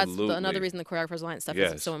 Absolutely. That's another reason the Choreographers Alliance stuff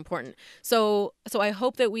is so important. So I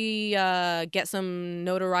hope that we get some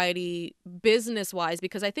notoriety business-wise,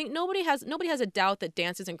 because I think nobody has a doubt that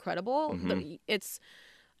dance is incredible.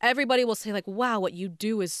 Everybody will say like, wow, what you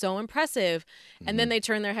do is so impressive. And then they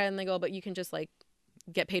turn their head and they go, but you can just like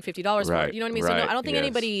get paid $50 for it. You know what I mean? So no, I don't think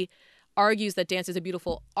anybody argues that dance is a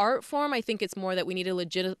beautiful art form. I think it's more that we need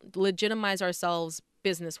to legitimize ourselves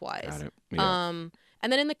business-wise. Got it. Yeah.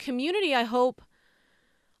 And then in the community, I hope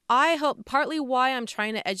partly why I'm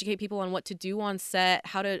trying to educate people on what to do on set,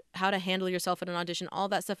 how to handle yourself at an audition, all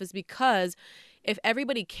that stuff is because if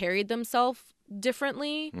everybody carried themselves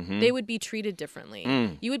differently, they would be treated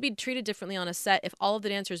differently. You would be treated differently on a set if all of the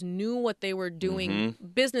dancers knew what they were doing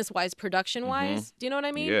business-wise, production-wise. Do you know what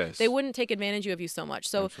I mean? Yes. They wouldn't take advantage of you so much.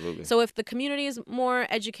 So, Absolutely. So if the community is more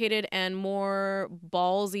educated and more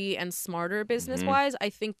ballsy and smarter business-wise, I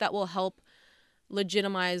think that will help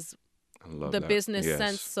legitimize the business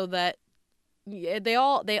sense so that they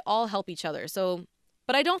all help each other. So,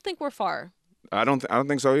 but I don't think we're far. I don't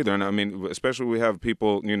think so either. And I mean, especially we have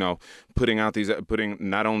people, putting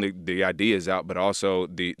not only the ideas out, but also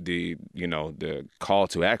the call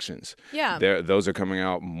to actions. Yeah. Those are coming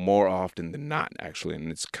out more often than not, actually. And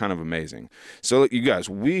it's kind of amazing. So you guys,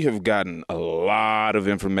 we have gotten a lot of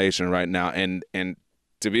information right now. And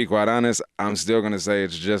to be quite honest, I'm still going to say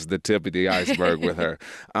it's just the tip of the iceberg with her.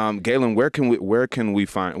 Galen, where can we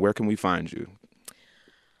find you?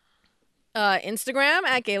 Instagram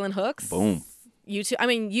at Galen Hooks. Boom.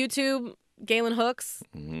 YouTube, Galen Hooks.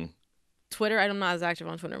 Twitter, I'm not as active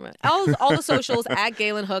on Twitter, but all the socials at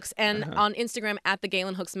Galen Hooks, and on Instagram at the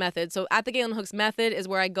Galen Hooks Method. So at the Galen Hooks Method is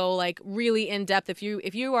where I go like really in depth. If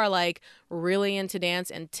you are like really into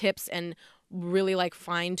dance and tips and really like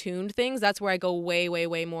fine-tuned things, that's where I go way, way,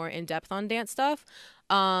 way more in depth on dance stuff.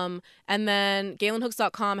 And then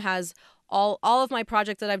GalenHooks.com has all of my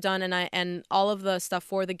projects that I've done and all of the stuff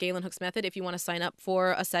for the Galen Hooks Method. If you want to sign up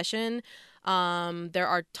for a session, there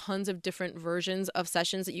are tons of different versions of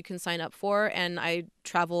sessions that you can sign up for, and I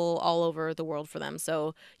travel all over the world for them.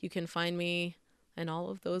 So you can find me in all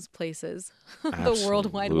of those places, the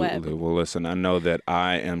World Wide Web. Well, listen, I know that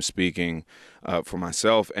I am speaking for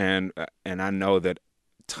myself, and I know that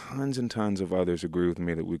tons and tons of others agree with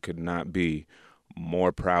me that we could not be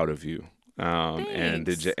more proud of you. And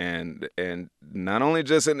not only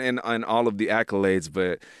just in all of the accolades,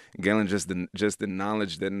 but Galen, just the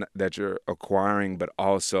knowledge that you're acquiring, but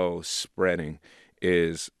also spreading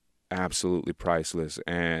is absolutely priceless.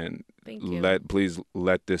 And please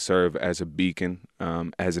let this serve as a beacon,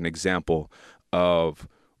 as an example of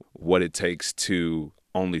what it takes to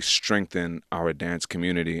only strengthen our dance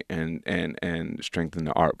community and strengthen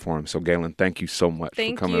the art form. So, Galen, thank you so much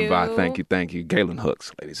for coming by. Thank you. Galen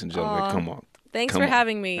Hooks, ladies and gentlemen. Come on. Thanks for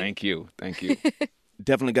having me. Thank you.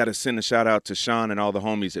 Definitely got to send a shout out to Sean and all the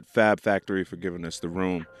homies at Fab Factory for giving us the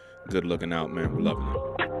room. Good looking out, man. We're loving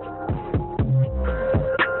it.